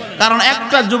 কারণ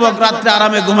একটা যুবক রাত্রে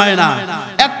আরামে ঘুমায় না,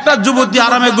 একটা যুবতী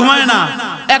আরামে ঘুমায় না,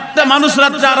 একটা মানুষ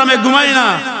রাত্রে আরামে ঘুমায় না।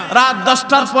 রাত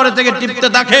 10টার পরে থেকে টিপতে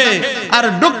থাকে আর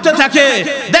ঢুকতে থাকে,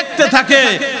 দেখতে থাকে,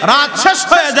 রাত শেষ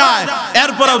হয়ে যায়,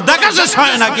 এরপরেও দেখা শেষ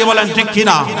হয় না। কি বলেন ঠিক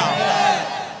কিনা?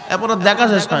 এরপর দেখা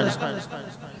শেষ হয় না।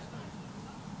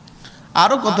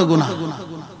 আরো কত গুনাহ।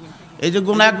 এই যে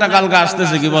গুনাহ একটা কালকে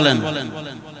আসতেছে, কি বলেন?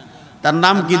 তার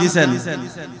নাম কি দিবেন?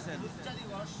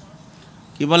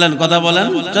 কি বলেন? কথা বলেন।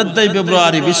 14ই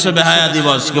ফেব্রুয়ারি বিশ্ব বেহায়া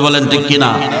দিবস। কি বলেন ঠিক কিনা?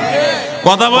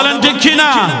 কথা বলেন ঠিক কিনা?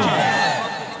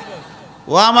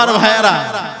 ও আমার ভাইয়েরা,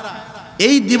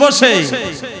 এই দিবসে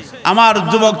আমার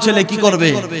যুবক ছেলে কি করবে,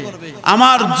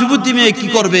 আমার যুবতী মেয়ে কি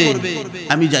করবে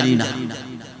আমি জানি না।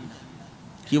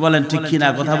 কি বলেন ঠিক কিনা?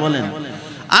 কথা বলেন।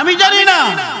 আমি জানি না।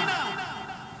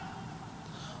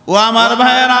 ও আমার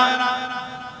ভাইয়েরা,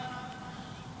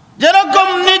 যেরকম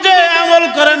নিজে আমল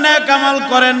করেন, নেক আমল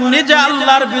করেন, নিজে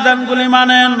আল্লাহর বিধানগুলি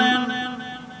মানেন,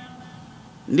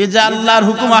 নিজে আল্লাহর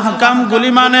হুকুম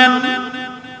আহকামগুলি মানেন,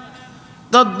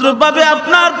 তদ্রূপভাবে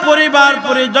আপনার পরিবার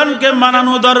পরিজনকে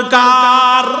মানানো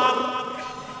দরকার।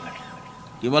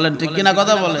 কি বলেন ঠিক কিনা?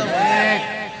 কথা বলেন।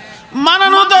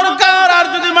 মানানো দরকার। আর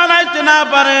যদি মানাইতে না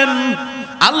পারেন,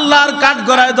 আল্লাহর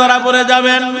কাঠগড়ায় ধরা পড়ে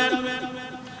যাবেন।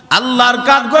 আল্লাহর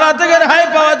কাঠগড়া থেকে রেহাই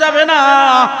পাওয়া যাবে না,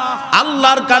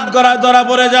 আল্লাহর কাঠগড়ায় ধরা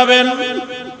পড়ে যাবেন।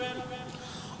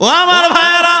 ও আমার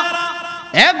ভাইয়েরা,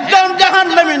 একজন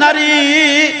জাহান্নামী নারী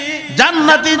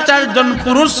জান্নাতি 4 জন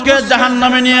পুরুষকে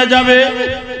জাহান্নামে নিয়ে যাবে।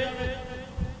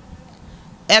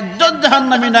 একজন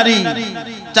জাহান্নামী নারী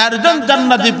 4 জন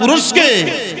জান্নাতি পুরুষকে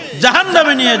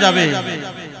জাহান্নামে নিয়ে যাবে।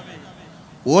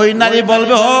 ওই নারী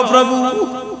বলবে, ও প্রভু,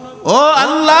 ও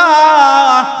আল্লাহ,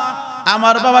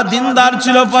 আমার বাবা দিনদার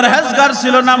ছিল, পরহেজগার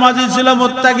ছিল, নামাজি ছিল,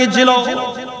 মুত্তাকি ছিল,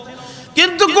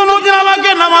 কিন্তু কোনদিন আমাকে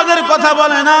নামাজের কথা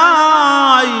বলে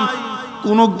নাই,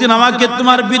 কোনদিন আমাকে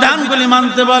তোমার বিধানগুলি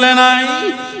মানতে বলে নাই,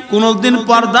 কোনদিন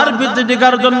পর্দার ভিতরে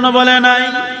টিকার জন্য বলে নাই।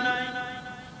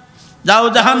 যাও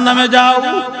জাহান্নামে যাও।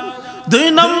 2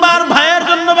 নম্বর ভাইয়ের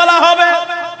জন্য বলা হবে,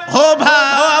 ও ভাই,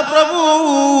 ও প্রভু,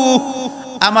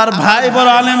 আমার ভাই বড়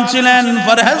আলেম ছিলেন,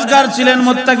 পরহেজগার ছিলেন,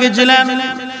 মুত্তাকি ছিলেন,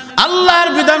 আল্লাহর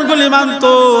বিধানগুলি মানত,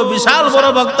 বিশাল বড়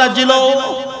বক্তা ছিল,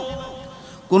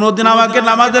 কোনদিন আমাকে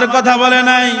নামাজের কথা বলে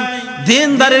নাই,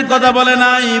 দিনদারির কথা বলে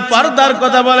নাই, পর্দার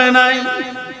কথা বলে নাই।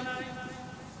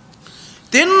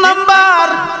 3 নম্বর,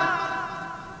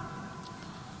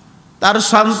 তার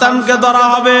সন্তানকে ধরা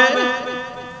হবে।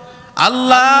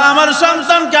 আল্লাহ, আমার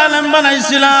সন্তানকে আলেম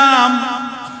বানাইছিলাম,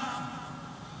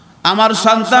 আমার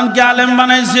সন্তানকে আলেম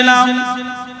বানাইছিলাম,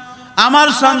 আমার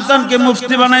সন্তানকে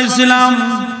মুফতি বানাইছিলাম,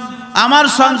 আমার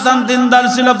সন্তান দিনদার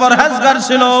ছিল, পরহেজগার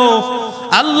ছিল,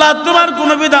 আল্লাহ তোমার কোন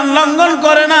বিধান লঙ্ঘন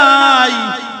করে নাই,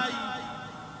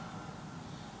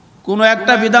 কোন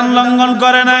একটা বিধান লঙ্ঘন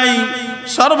করে নাই,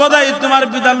 সর্বদাই তোমার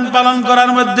বিধান পালন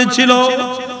করার মধ্যে ছিল।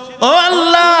 ও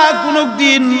আল্লাহ,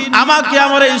 কোনদিন আমাকে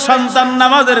আমার এই সন্তান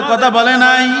নামাজের কথা বলে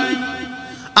নাই,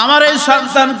 আমার এই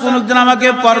সন্তান কোনদিন আমাকে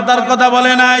পর্দার কথা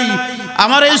বলে নাই,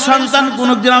 আমার এই সন্তান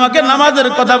কোনদিন আমাকে নামাজের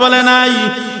কথা বলে নাই,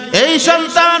 এই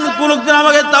সন্তান কোনদিন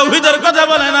আমাকে তাওহীদের কথা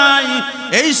বলে নাই,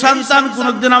 এই সন্তান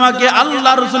কোনদিন আমাকে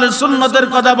আল্লাহ রাসূলের সুন্নতের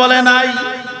কথা বলে নাই।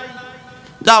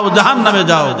 যাও জাহান্নামে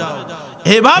যাও।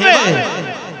 এভাবে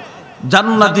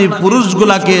জান্নাতি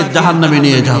পুরুষগুলাকে জাহান্নামে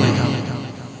নিয়ে যাবে।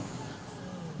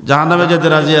 জাহান্নামে যেতে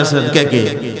রাজি আছেন কে কে?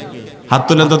 হাত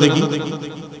তুলেন তো দেখি।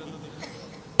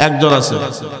 একজন আছে।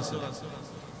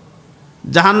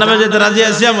 জাহান্নামে যেতে রাজি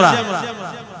আছি আমরা?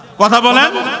 কথা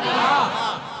বলেন।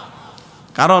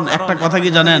 কারণ একটা কথা কি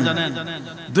জানেন,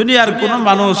 দুনিয়ার কোন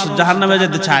মানুষ জাহান্নামে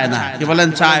যেতে চায় না। কি বলেন?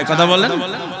 চায়? কথা বলেন।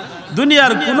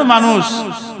 দুনিয়ার কোন মানুষ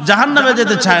জাহান্নামে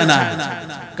যেতে চায় না,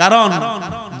 কারণ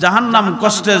জাহান্নাম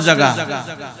কষ্টের জায়গা,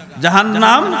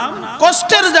 জাহান্নাম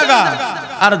কষ্টের জায়গা,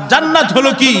 আর জান্নাত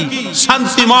হলো কি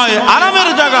শান্তিময় আরামের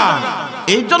জায়গা।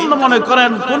 এই জন্য মনে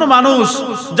করেন কোন মানুষ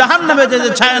জাহান্নামে যেতে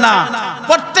চায় না,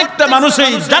 প্রত্যেকটা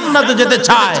মানুষই জান্নাতে যেতে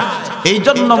চায়। এই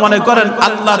জন্য মনে করেন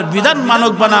আল্লাহর বিধান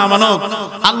মানক বা না মানক,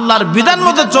 আল্লাহর বিধান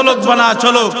মতো চলক বা না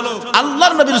চলক,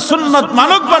 আল্লাহর নবীর সুন্নত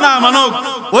মানক বা না মানক,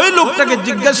 ওই লোকটাকে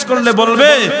জিজ্ঞেস করলে বলবে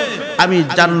আমি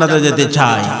জান্নাতে যেতে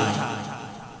চাই।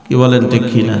 কি বলেন ঠিক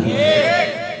কি না?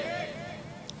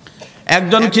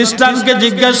 একজন খ্রিস্টানকে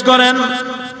জিজ্ঞেস করেন,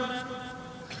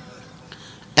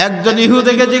 একজন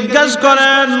ইহুদিকে জিজ্ঞেস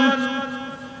করেন,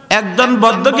 একজন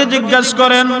বৌদ্ধকে জিজ্ঞেস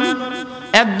করেন,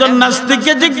 একজন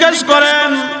নাস্তিককে জিজ্ঞেস করেন,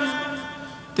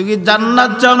 তুমি কি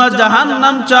জান্নাত চাও না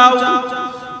জাহান্নাম চাও?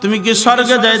 তুমি কি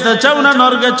স্বর্গে যাইতে চাও না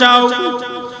নরকে চাও?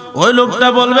 ওই লোকটা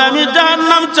বলবে আমি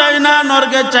জাহান্নাম চাই না,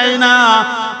 নরকে চাই না,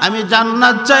 আমি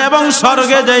জান্নাত চাই এবং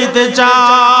স্বর্গে যাইতে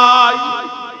চাই।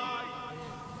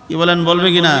 কি বলেন? বলবে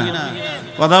কিনা?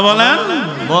 কথা বলেন।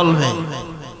 বলবে।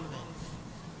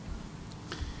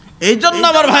 এই জন্য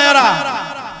আমার ভাইয়েরা,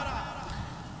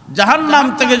 জাহান্নাম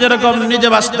থেকে যেরকম নিজে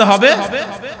বাঁচতে হবে,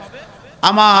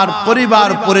 আমার পরিবার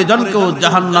পরিজনকেও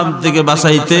জাহান্নাম থেকে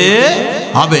বাঁচাইতে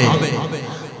হবে।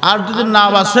 আর যদি না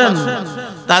বাসেন,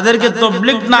 তাদেরকে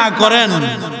তাবলীগ না করেন,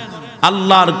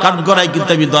 আল্লাহর কাঠগড়ায়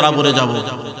কিন্তু আমি ধরা পড়ে যাব।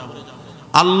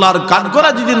 আল্লাহর কাঠগড়া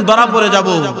যেদিন ধরা পড়ে যাব,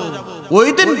 ওই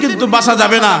দিন কিন্তু বাঁচা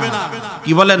যাবে না।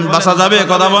 কি বলেন, বাঁচা যাবে?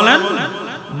 কথা বলেন,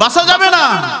 বাঁচা যাবে না।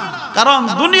 কারণ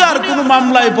দুনিয়ার কোন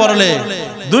মামলায় পড়লে,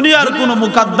 দুনিয়ার কোন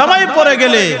মুকদ্দমায় পড়ে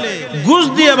গেলে ঘুষ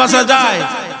দিয়ে বাঁচা যায়,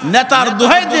 নেতার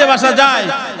দোহাই দিয়ে বাঁচা যায়,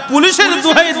 পুলিশের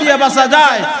দোহাই দিয়ে বাঁচা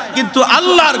যায়, কিন্তু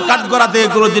আল্লাহর কাঠগড়াতে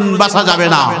কোনোদিন বাঁচা যাবে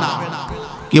না।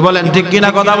 কি বলেন, ঠিক কিনা?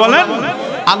 কথা বলেন।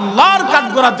 আল্লাহর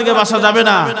কাঠগড়া থেকে বাঁচা যাবে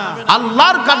না।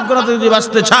 আল্লাহর কাঠগড়া থেকে যদি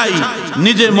বাঁচতে চাই,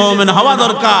 নিজে মুমিন হওয়া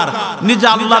দরকার, নিজে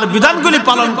আল্লাহর বিধানগুলি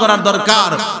পালন করার দরকার,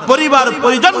 পরিবার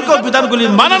পরিজনকে বিধানগুলি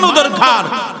মানানো দরকার,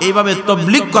 এইভাবে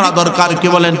তাবলীগ করা দরকার। কি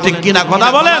বলেন, ঠিক কিনা? কথা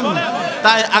বলেন।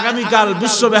 তাই আগামীকাল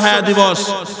বিশ্ব বেহায়া দিবস,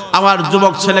 আমার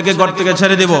যুবক ছেলেকে ঘর থেকে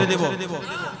ছেড়ে দিব।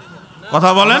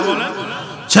 কথা বলেন,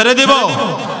 ছেড়ে দিব।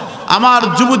 আমার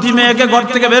যুবতী মেয়েকে ঘর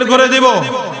থেকে বের করে দিব।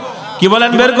 কি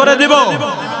বলেন, বের করে দিব?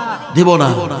 দিব না।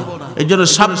 এই জন্য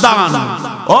সাবধান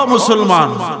ও মুসলমান,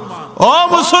 ও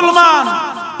মুসলমান,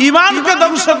 ঈমানকে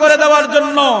ধ্বংস করে দেওয়ার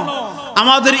জন্য,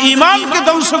 আমাদের ঈমানকে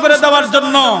ধ্বংস করে দেওয়ার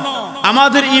জন্য,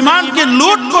 আমাদের ঈমানকে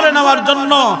লুট করে নেওয়ার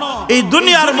জন্য এই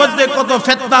দুনিয়ার মধ্যে কত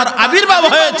ফিতনার আবির্ভাব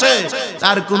হয়েছে,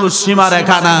 তার কোনো সীমা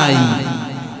রেখা নাই।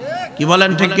 কি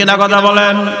বলেন, ঠিক কিনা? কথা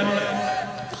বলেন।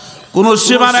 কোনো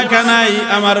সীমা রেখা নাই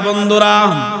আমার বন্ধুরা।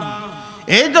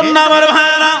 এই জন্য আমার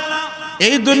ভাইয়েরা,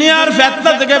 এই দুনিয়ার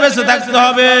ফিতনা থেকে বেঁচে থাকতে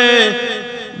হবে।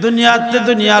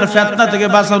 দুনিয়ার ফিতনা থেকে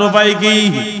বাঁচার উপায় কি?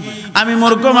 আমি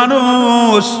মূর্খ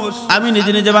মানুষ, আমি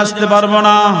নিজে নিজে বাঁচতে পারবো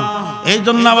না। এই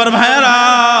জন্য আমার ভাইয়েরা,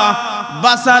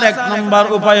 বাঁচার এক নম্বর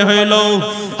উপায় হইল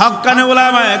হক্কানি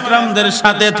উলামা একরামদের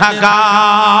সাথে থাকা।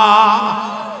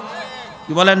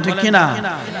 কি বলেন, ঠিক কিনা?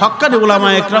 হক্কানি উলামা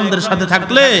একরামদের সাথে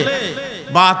থাকলে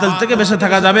বাতিল থেকে বেঁচে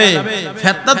থাকা যাবে,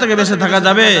 ফিতনা থেকে বেঁচে থাকা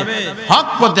যাবে, হক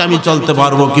পথে আমি চলতে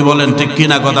পারবো। কি বলেন, ঠিক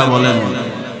কিনা? কথা বলেন।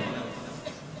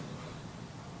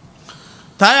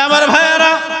 তাই আমার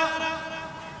ভাইয়েরা,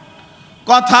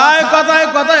 কথায় কথায়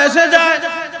কথা এসে যায়।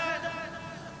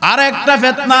 আর একটা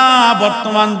ফিতনা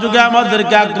বর্তমান যুগে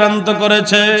আমাদেরকে আক্রান্ত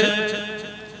করেছে,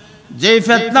 যেই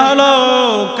ফিতনা হলো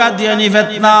কাদিয়ানি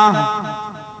ফিতনা।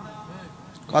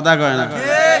 কথা কয় না?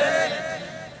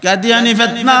 কাদিয়ানি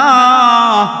ফিতনা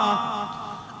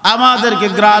আমাদেরকে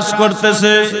গ্রাস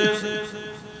করতেছে।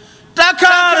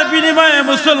 টাকার বিনিময়ে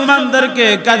মুসলমানদেরকে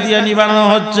কাদিয়ানি বানানো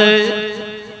হচ্ছে।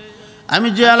 আমি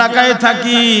যে এলাকায়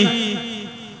থাকি,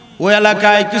 ওই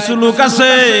এলাকায় কিছু লোক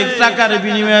আছে, টাকার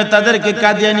বিনিময়ে তাদেরকে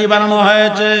কাদিয়ানি বানানো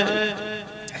হয়েছে।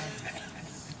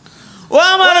 ও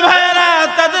আমার ভাইয়েরা,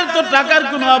 তাদের তো টাকার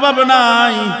কোনো অভাব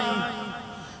নাই।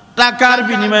 টাকার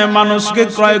বিনিময়ে মানুষকে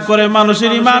ক্রয় করে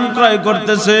মানুষের ঈমান ক্রয়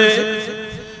করতেছে।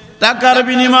 টাকার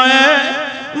বিনিময়ে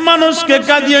মানুষকে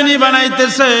কাদিয়ানি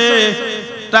বানাইতেছে।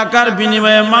 টাকার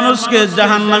বিনিময়ে মানুষকে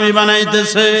জাহান্নামী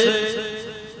বানাইতেছে।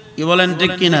 কি বলেন,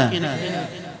 ঠিক কিনা?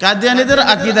 কাদিয়ানীদের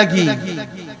আকীদা কি?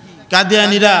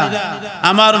 কাদিয়ানীরা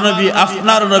আমার নবী,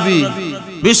 আপনার নবী,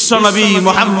 বিশ্ব নবী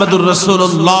মুহাম্মদুর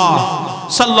রাসূলুল্লাহ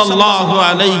সাল্লাল্লাহু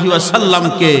আলাইহি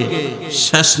ওয়াসাল্লামকে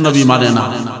শেষ নবী মানে না।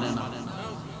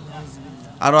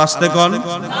 আর আস্তে কোন,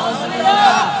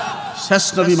 শেষ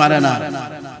নবী মানে না।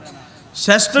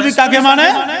 শেষ নবী কাকে মানে?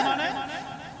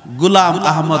 গোলাম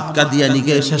আহমদ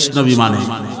কাদিয়ানীকে শেষ নবী মানে।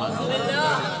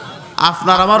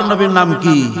 আপনার আমার নবীর নাম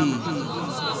কি?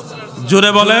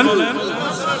 জোরে বলেন।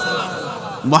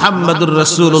 মুহাম্মদুর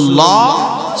রাসূলুল্লাহ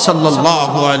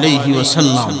সাল্লাল্লাহু আলাইহি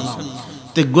ওয়াসাল্লাম।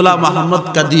 তে গোলাম আহমদ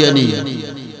কাদিয়ানী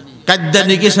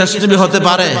কি শেষ নবী হতে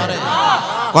পারে?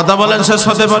 কথা বলেন, শেষ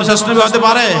হতে পারে? শেষ নবী হতে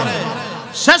পারে?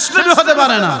 শেষ নবী হতে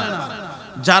পারে না।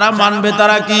 যারা মানবে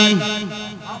তারা কি?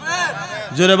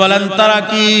 জোরে বলেন, তারা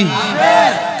কি?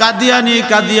 কাদিয়ানী,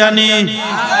 কাদিয়ানী।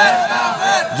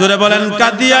 জোরে বলেন,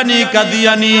 কাদিয়ানী,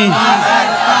 কাদিয়ানী।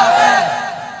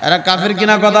 এরা কাফের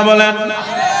কিনা? কথা বলেন।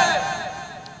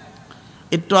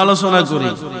 একটু আলোচনা করি।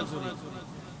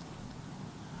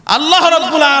 আল্লাহ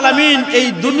রাব্বুল আলামিন এই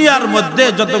দুনিয়ার মধ্যে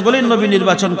যতগুলি নবী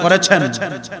নির্বাচন করেছেন,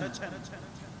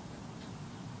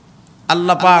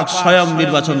 আল্লাহ পাক স্বয়ং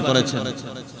নির্বাচন করেছেন।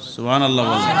 সুবহানাল্লাহ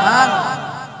বলেন।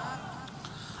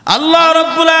 আল্লাহ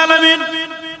রাব্বুল আলামিন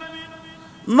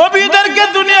নবীদেরকে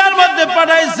দুনিয়ার মধ্যে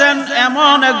পাঠাইছেন,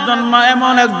 এমন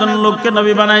একজন লোককে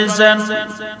নবী বানাইছেন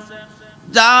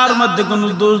যার মধ্যে কোনো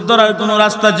দোষ ধরার কোনো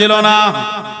রাস্তা ছিল না,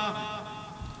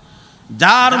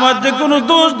 যার মধ্যে কোনো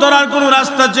দোষ ধরার কোনো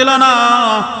রাস্তা ছিল না।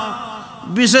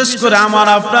 বিশেষ করে আমার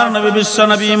আপনার নবী বিশ্ব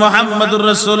নবী মুহাম্মদুর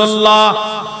রাসূলুল্লাহ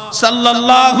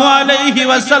সাল্লাল্লাহু আলাইহি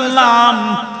ওয়াসাল্লাম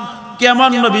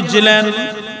কেমন নবী ছিলেন?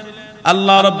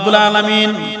 আল্লাহ রাব্বুল আলামিন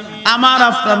আমার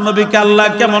আপনার নবীকে আল্লাহ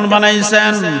কেমন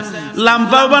বানাইছেন?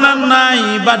 লাম্পা বানান নাই,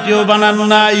 বাটিও বানান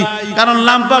নাই। কারণ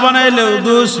লাম্পা বানাইলেও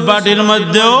দোষ, বাটির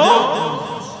মধ্যেও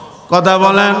কথা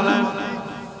বলেন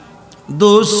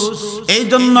দোষ। এই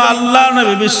জন্য আল্লাহ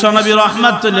নবী বিশ্ব নবী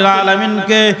রাহমাতুল লিল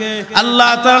আলামিনকে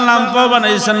আল্লাহ তাআলা লাম্পা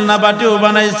বানাইছেন না, বাটিও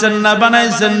বানাইছেন না,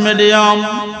 বানাইছেন মিডিয়াম।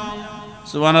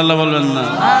 সুবহানাল্লাহ বলবেন না?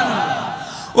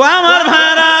 ও আমার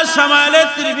ভাইরা, শামাইলে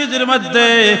তিরমিজির মধ্যে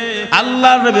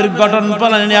আল্লাহর নবীর গঠন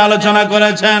পালন নিয়ে আলোচনা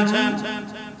করেছেন।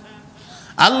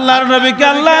 আল্লাহর নবীকে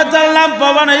আল্লাহ তাআলা লাম্পা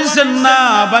বানাইছেন না,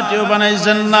 বাটিও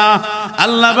বানাইছেন না,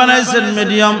 আল্লাহ বানাইছেন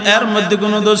মিডিয়াম। এর মধ্যে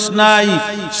কোনো দোষ নাই,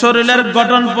 শরীরের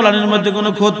গঠন পালনের মধ্যে কোনো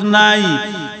খুঁত নাই।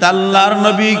 আল্লাহর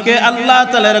নবীকে আল্লাহ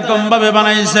তাআলা এরকম ভাবে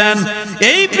বানাইছেন।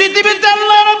 এই পৃথিবীতে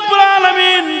আল্লাহ রাব্বুল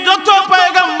আলামিন যত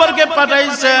পয়গম্বরকে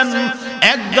পাঠাইছেন,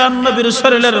 একজন নবীর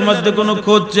শরীরের মধ্যে কোনো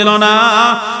খুঁত ছিল না,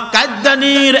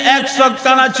 কাদ্দানির 100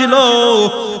 কানা ছিল।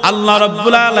 আল্লাহ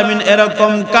রাব্বুল আলামিন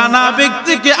এরকম কানা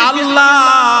ব্যক্তিকে আল্লাহ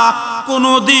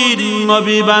কোনদিন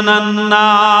নবী বানান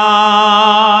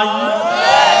নাই।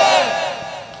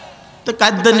 তো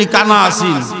কাদ্দানি কানা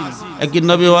আছেন, একই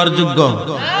নবী হওয়ার যোগ্য?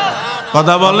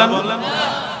 কথা বলেন।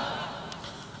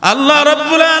 আল্লাহ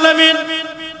রাব্বুল আলামিন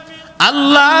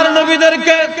আল্লাহর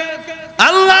নবীদেরকে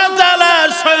আল্লাহ তাআলা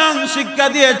স্বয়ং শিক্ষা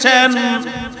দিয়েছেন।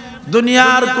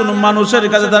 দুনিয়ার কোন মানুষের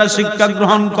কাছে তারা শিক্ষা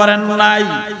গ্রহণ করেন নাই,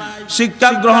 শিক্ষা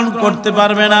গ্রহণ করতে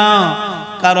পারবে না।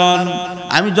 কারণ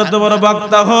আমি যত বড়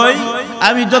বক্তা হই,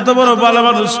 আমি যত বড় ভালো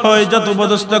মানুষ হই, যত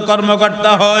পদস্থ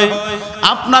কর্মকর্তা হই,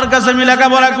 আপনার কাছে আমি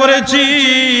লেখাপড়া করেছি,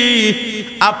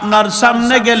 আপনার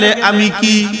সামনে গেলে আমি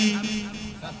কি?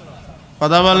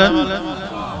 কথা বলেন।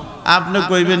 আপনি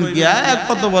কইবেন কি,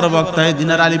 কত বড় বক্তা, এই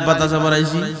দিনের আলিফ বাতাসা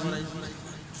পড়াইছি,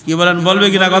 কি বলেন? বলবে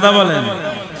কিনা? কথা বলেন।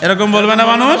 এরকম বলবে না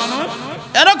মানুষ?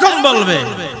 এরকম বলবে।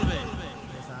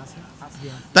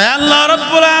 তাই আল্লাহ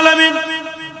রাব্বুল আলামিন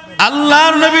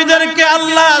আল্লাহর নবীদেরকে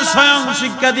আল্লাহ স্বয়ং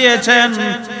শিক্ষা দিয়েছেন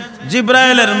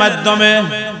জিবরাইলের মাধ্যমে।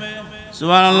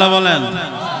 সুবহানাল্লাহ বলেন।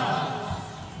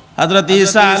 হযরত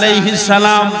ঈসা আলাইহিস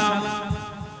সালাম,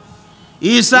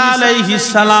 ঈসা আলাইহিস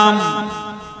সালাম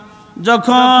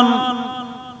যখন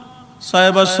 6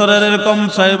 বছরের, এরকম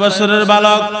 6 বছরের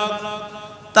বালক,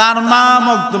 তার মা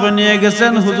মক্তবে নিয়ে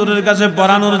গেছেন হুজুরের কাছে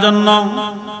পড়ানোর জন্য।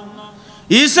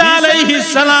 ঈসা আলাইহিস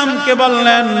সালামকে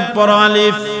বললেন পড়ো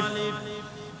আলিফ।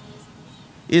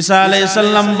 ঈসা আলাইহিস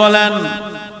সালাম বলেন,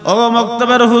 ও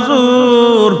মক্তবের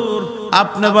হুজুর,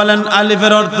 আপনি বলেন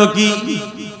আলিফের অর্থ কি?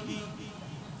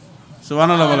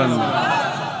 সুবহানাল্লাহ বলেন।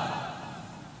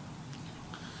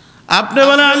 আপনি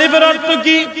বলেন আলিফের অর্থ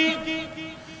কি?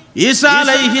 ঈসা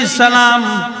আলাইহিস সালাম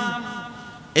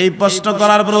এই প্রশ্ন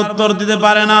করার পর উত্তর দিতে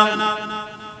পারে না,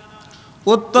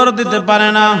 উত্তর দিতে পারে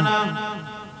না।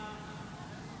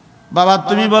 বাবা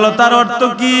তুমি বলো তার অর্থ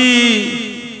কি?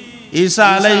 ঈসা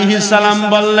আলাইহিস সালাম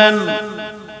বললেন,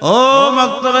 ও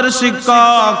মক্তবের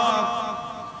শিক্ষক,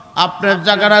 আপনার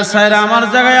জায়গাটা ছাইরা আমার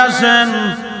জায়গায় আসেন,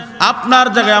 আপনার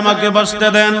জায়গায় আমাকে বসতে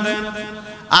দেন।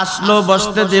 আসলো,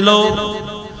 বসতে দিল।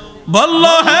 বলল,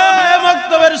 হে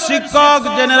মক্তবের শিক্ষক,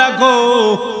 জেনে রাখো,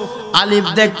 আলিফ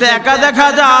দেখতে একা দেখা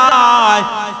যায়,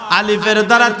 আলিফের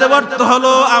দ্বারাতে অর্থ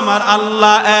হলো আমার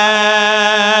আল্লাহ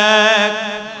এক।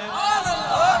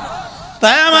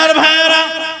 তাই আমার ভাইয়েরা,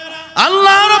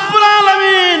 আল্লাহ রাব্বুল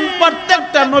আলামিন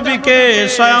প্রত্যেকটা নবীকে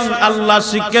স্বয়ং আল্লাহ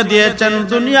শিক্ষা দিয়েছেন,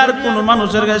 দুনিয়ার কোন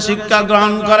মানুষের কাছে শিক্ষা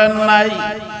গ্রহণ করেন নাই।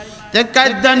 তে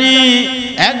কাদ্দানি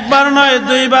একবার নয়,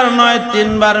 দুইবার নয়, 3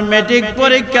 বার ম্যাট্রিক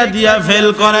পরীক্ষা দিয়া ফেল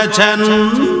করেছেন।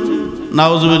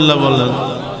 নাউজুবিল্লাহ বলেন।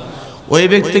 ওই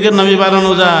ব্যক্তিকে নবী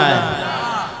বানানো যায়?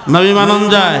 নবী মানন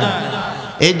যায়?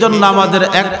 এই জন্য আমাদের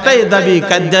একটাই দাবি,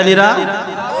 কাদিয়ানীরা,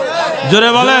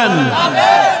 জোরে বলেন,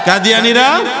 কাদিয়ানীরা,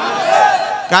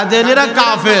 কাদিয়ানীরা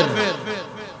কাফের।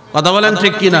 কথা বলেন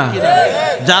ঠিক কিনা?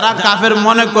 যারা কাফের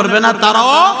মনে করবে না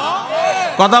তারাও,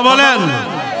 কথা বলেন।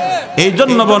 এই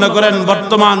জন্য মনে করেন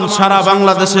বর্তমান সারা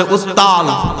বাংলাদেশে উত্তাল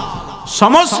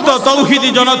সমস্ত তৌহিদি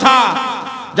জনতা,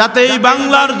 যাতে এই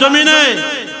বাংলার জমিনে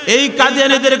এই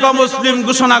কাদিয়ানীদেরকে মুসলিম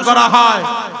ঘোষণা করা হয়।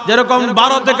 যেরকম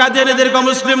ভারতে কাদিয়ানীদেরকে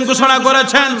মুসলিম ঘোষণা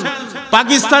করেছেন,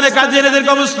 পাকিস্তানে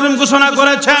কাদিয়ানীদেরকে মুসলিম ঘোষণা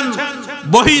করেছেন,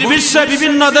 বহির্বিশ্বে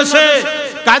বিভিন্ন দেশে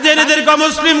কাদিয়ানীদেরকে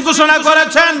মুসলিম ঘোষণা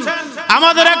করেছেন।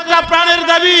 আমাদের একটা প্রাণের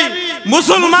দাবি,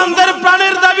 মুসলমানদের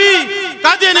প্রাণের দাবি,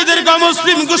 কাদিয়ানীদেরকে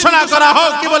মুসলিম ঘোষণা করা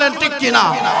হোক। কি বলেন ঠিক কিনা?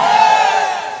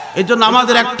 এই জন্য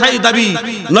আমাদের একটাই দাবি,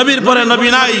 নবীর পরে নবী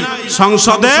নাই,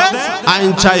 সংসদে আইন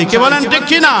চাই। কে বলেন ঠিক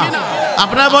কিনা?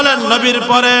 আপনারা বলেন, নবীর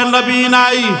পরে নবী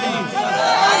নাই,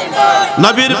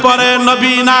 নবীর পরে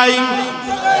নবী নাই,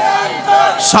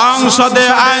 সংসদে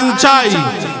আইন চাই।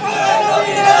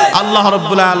 আল্লাহ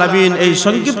রাব্বুল আলামিন এই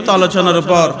সংক্ষিপ্ত আলোচনার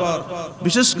উপর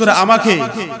বিশেষ করে আমাকে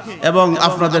এবং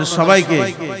আপনাদের সবাইকে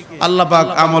আল্লাহ পাক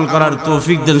আমল করার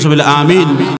তৌফিক দেন। আমিন।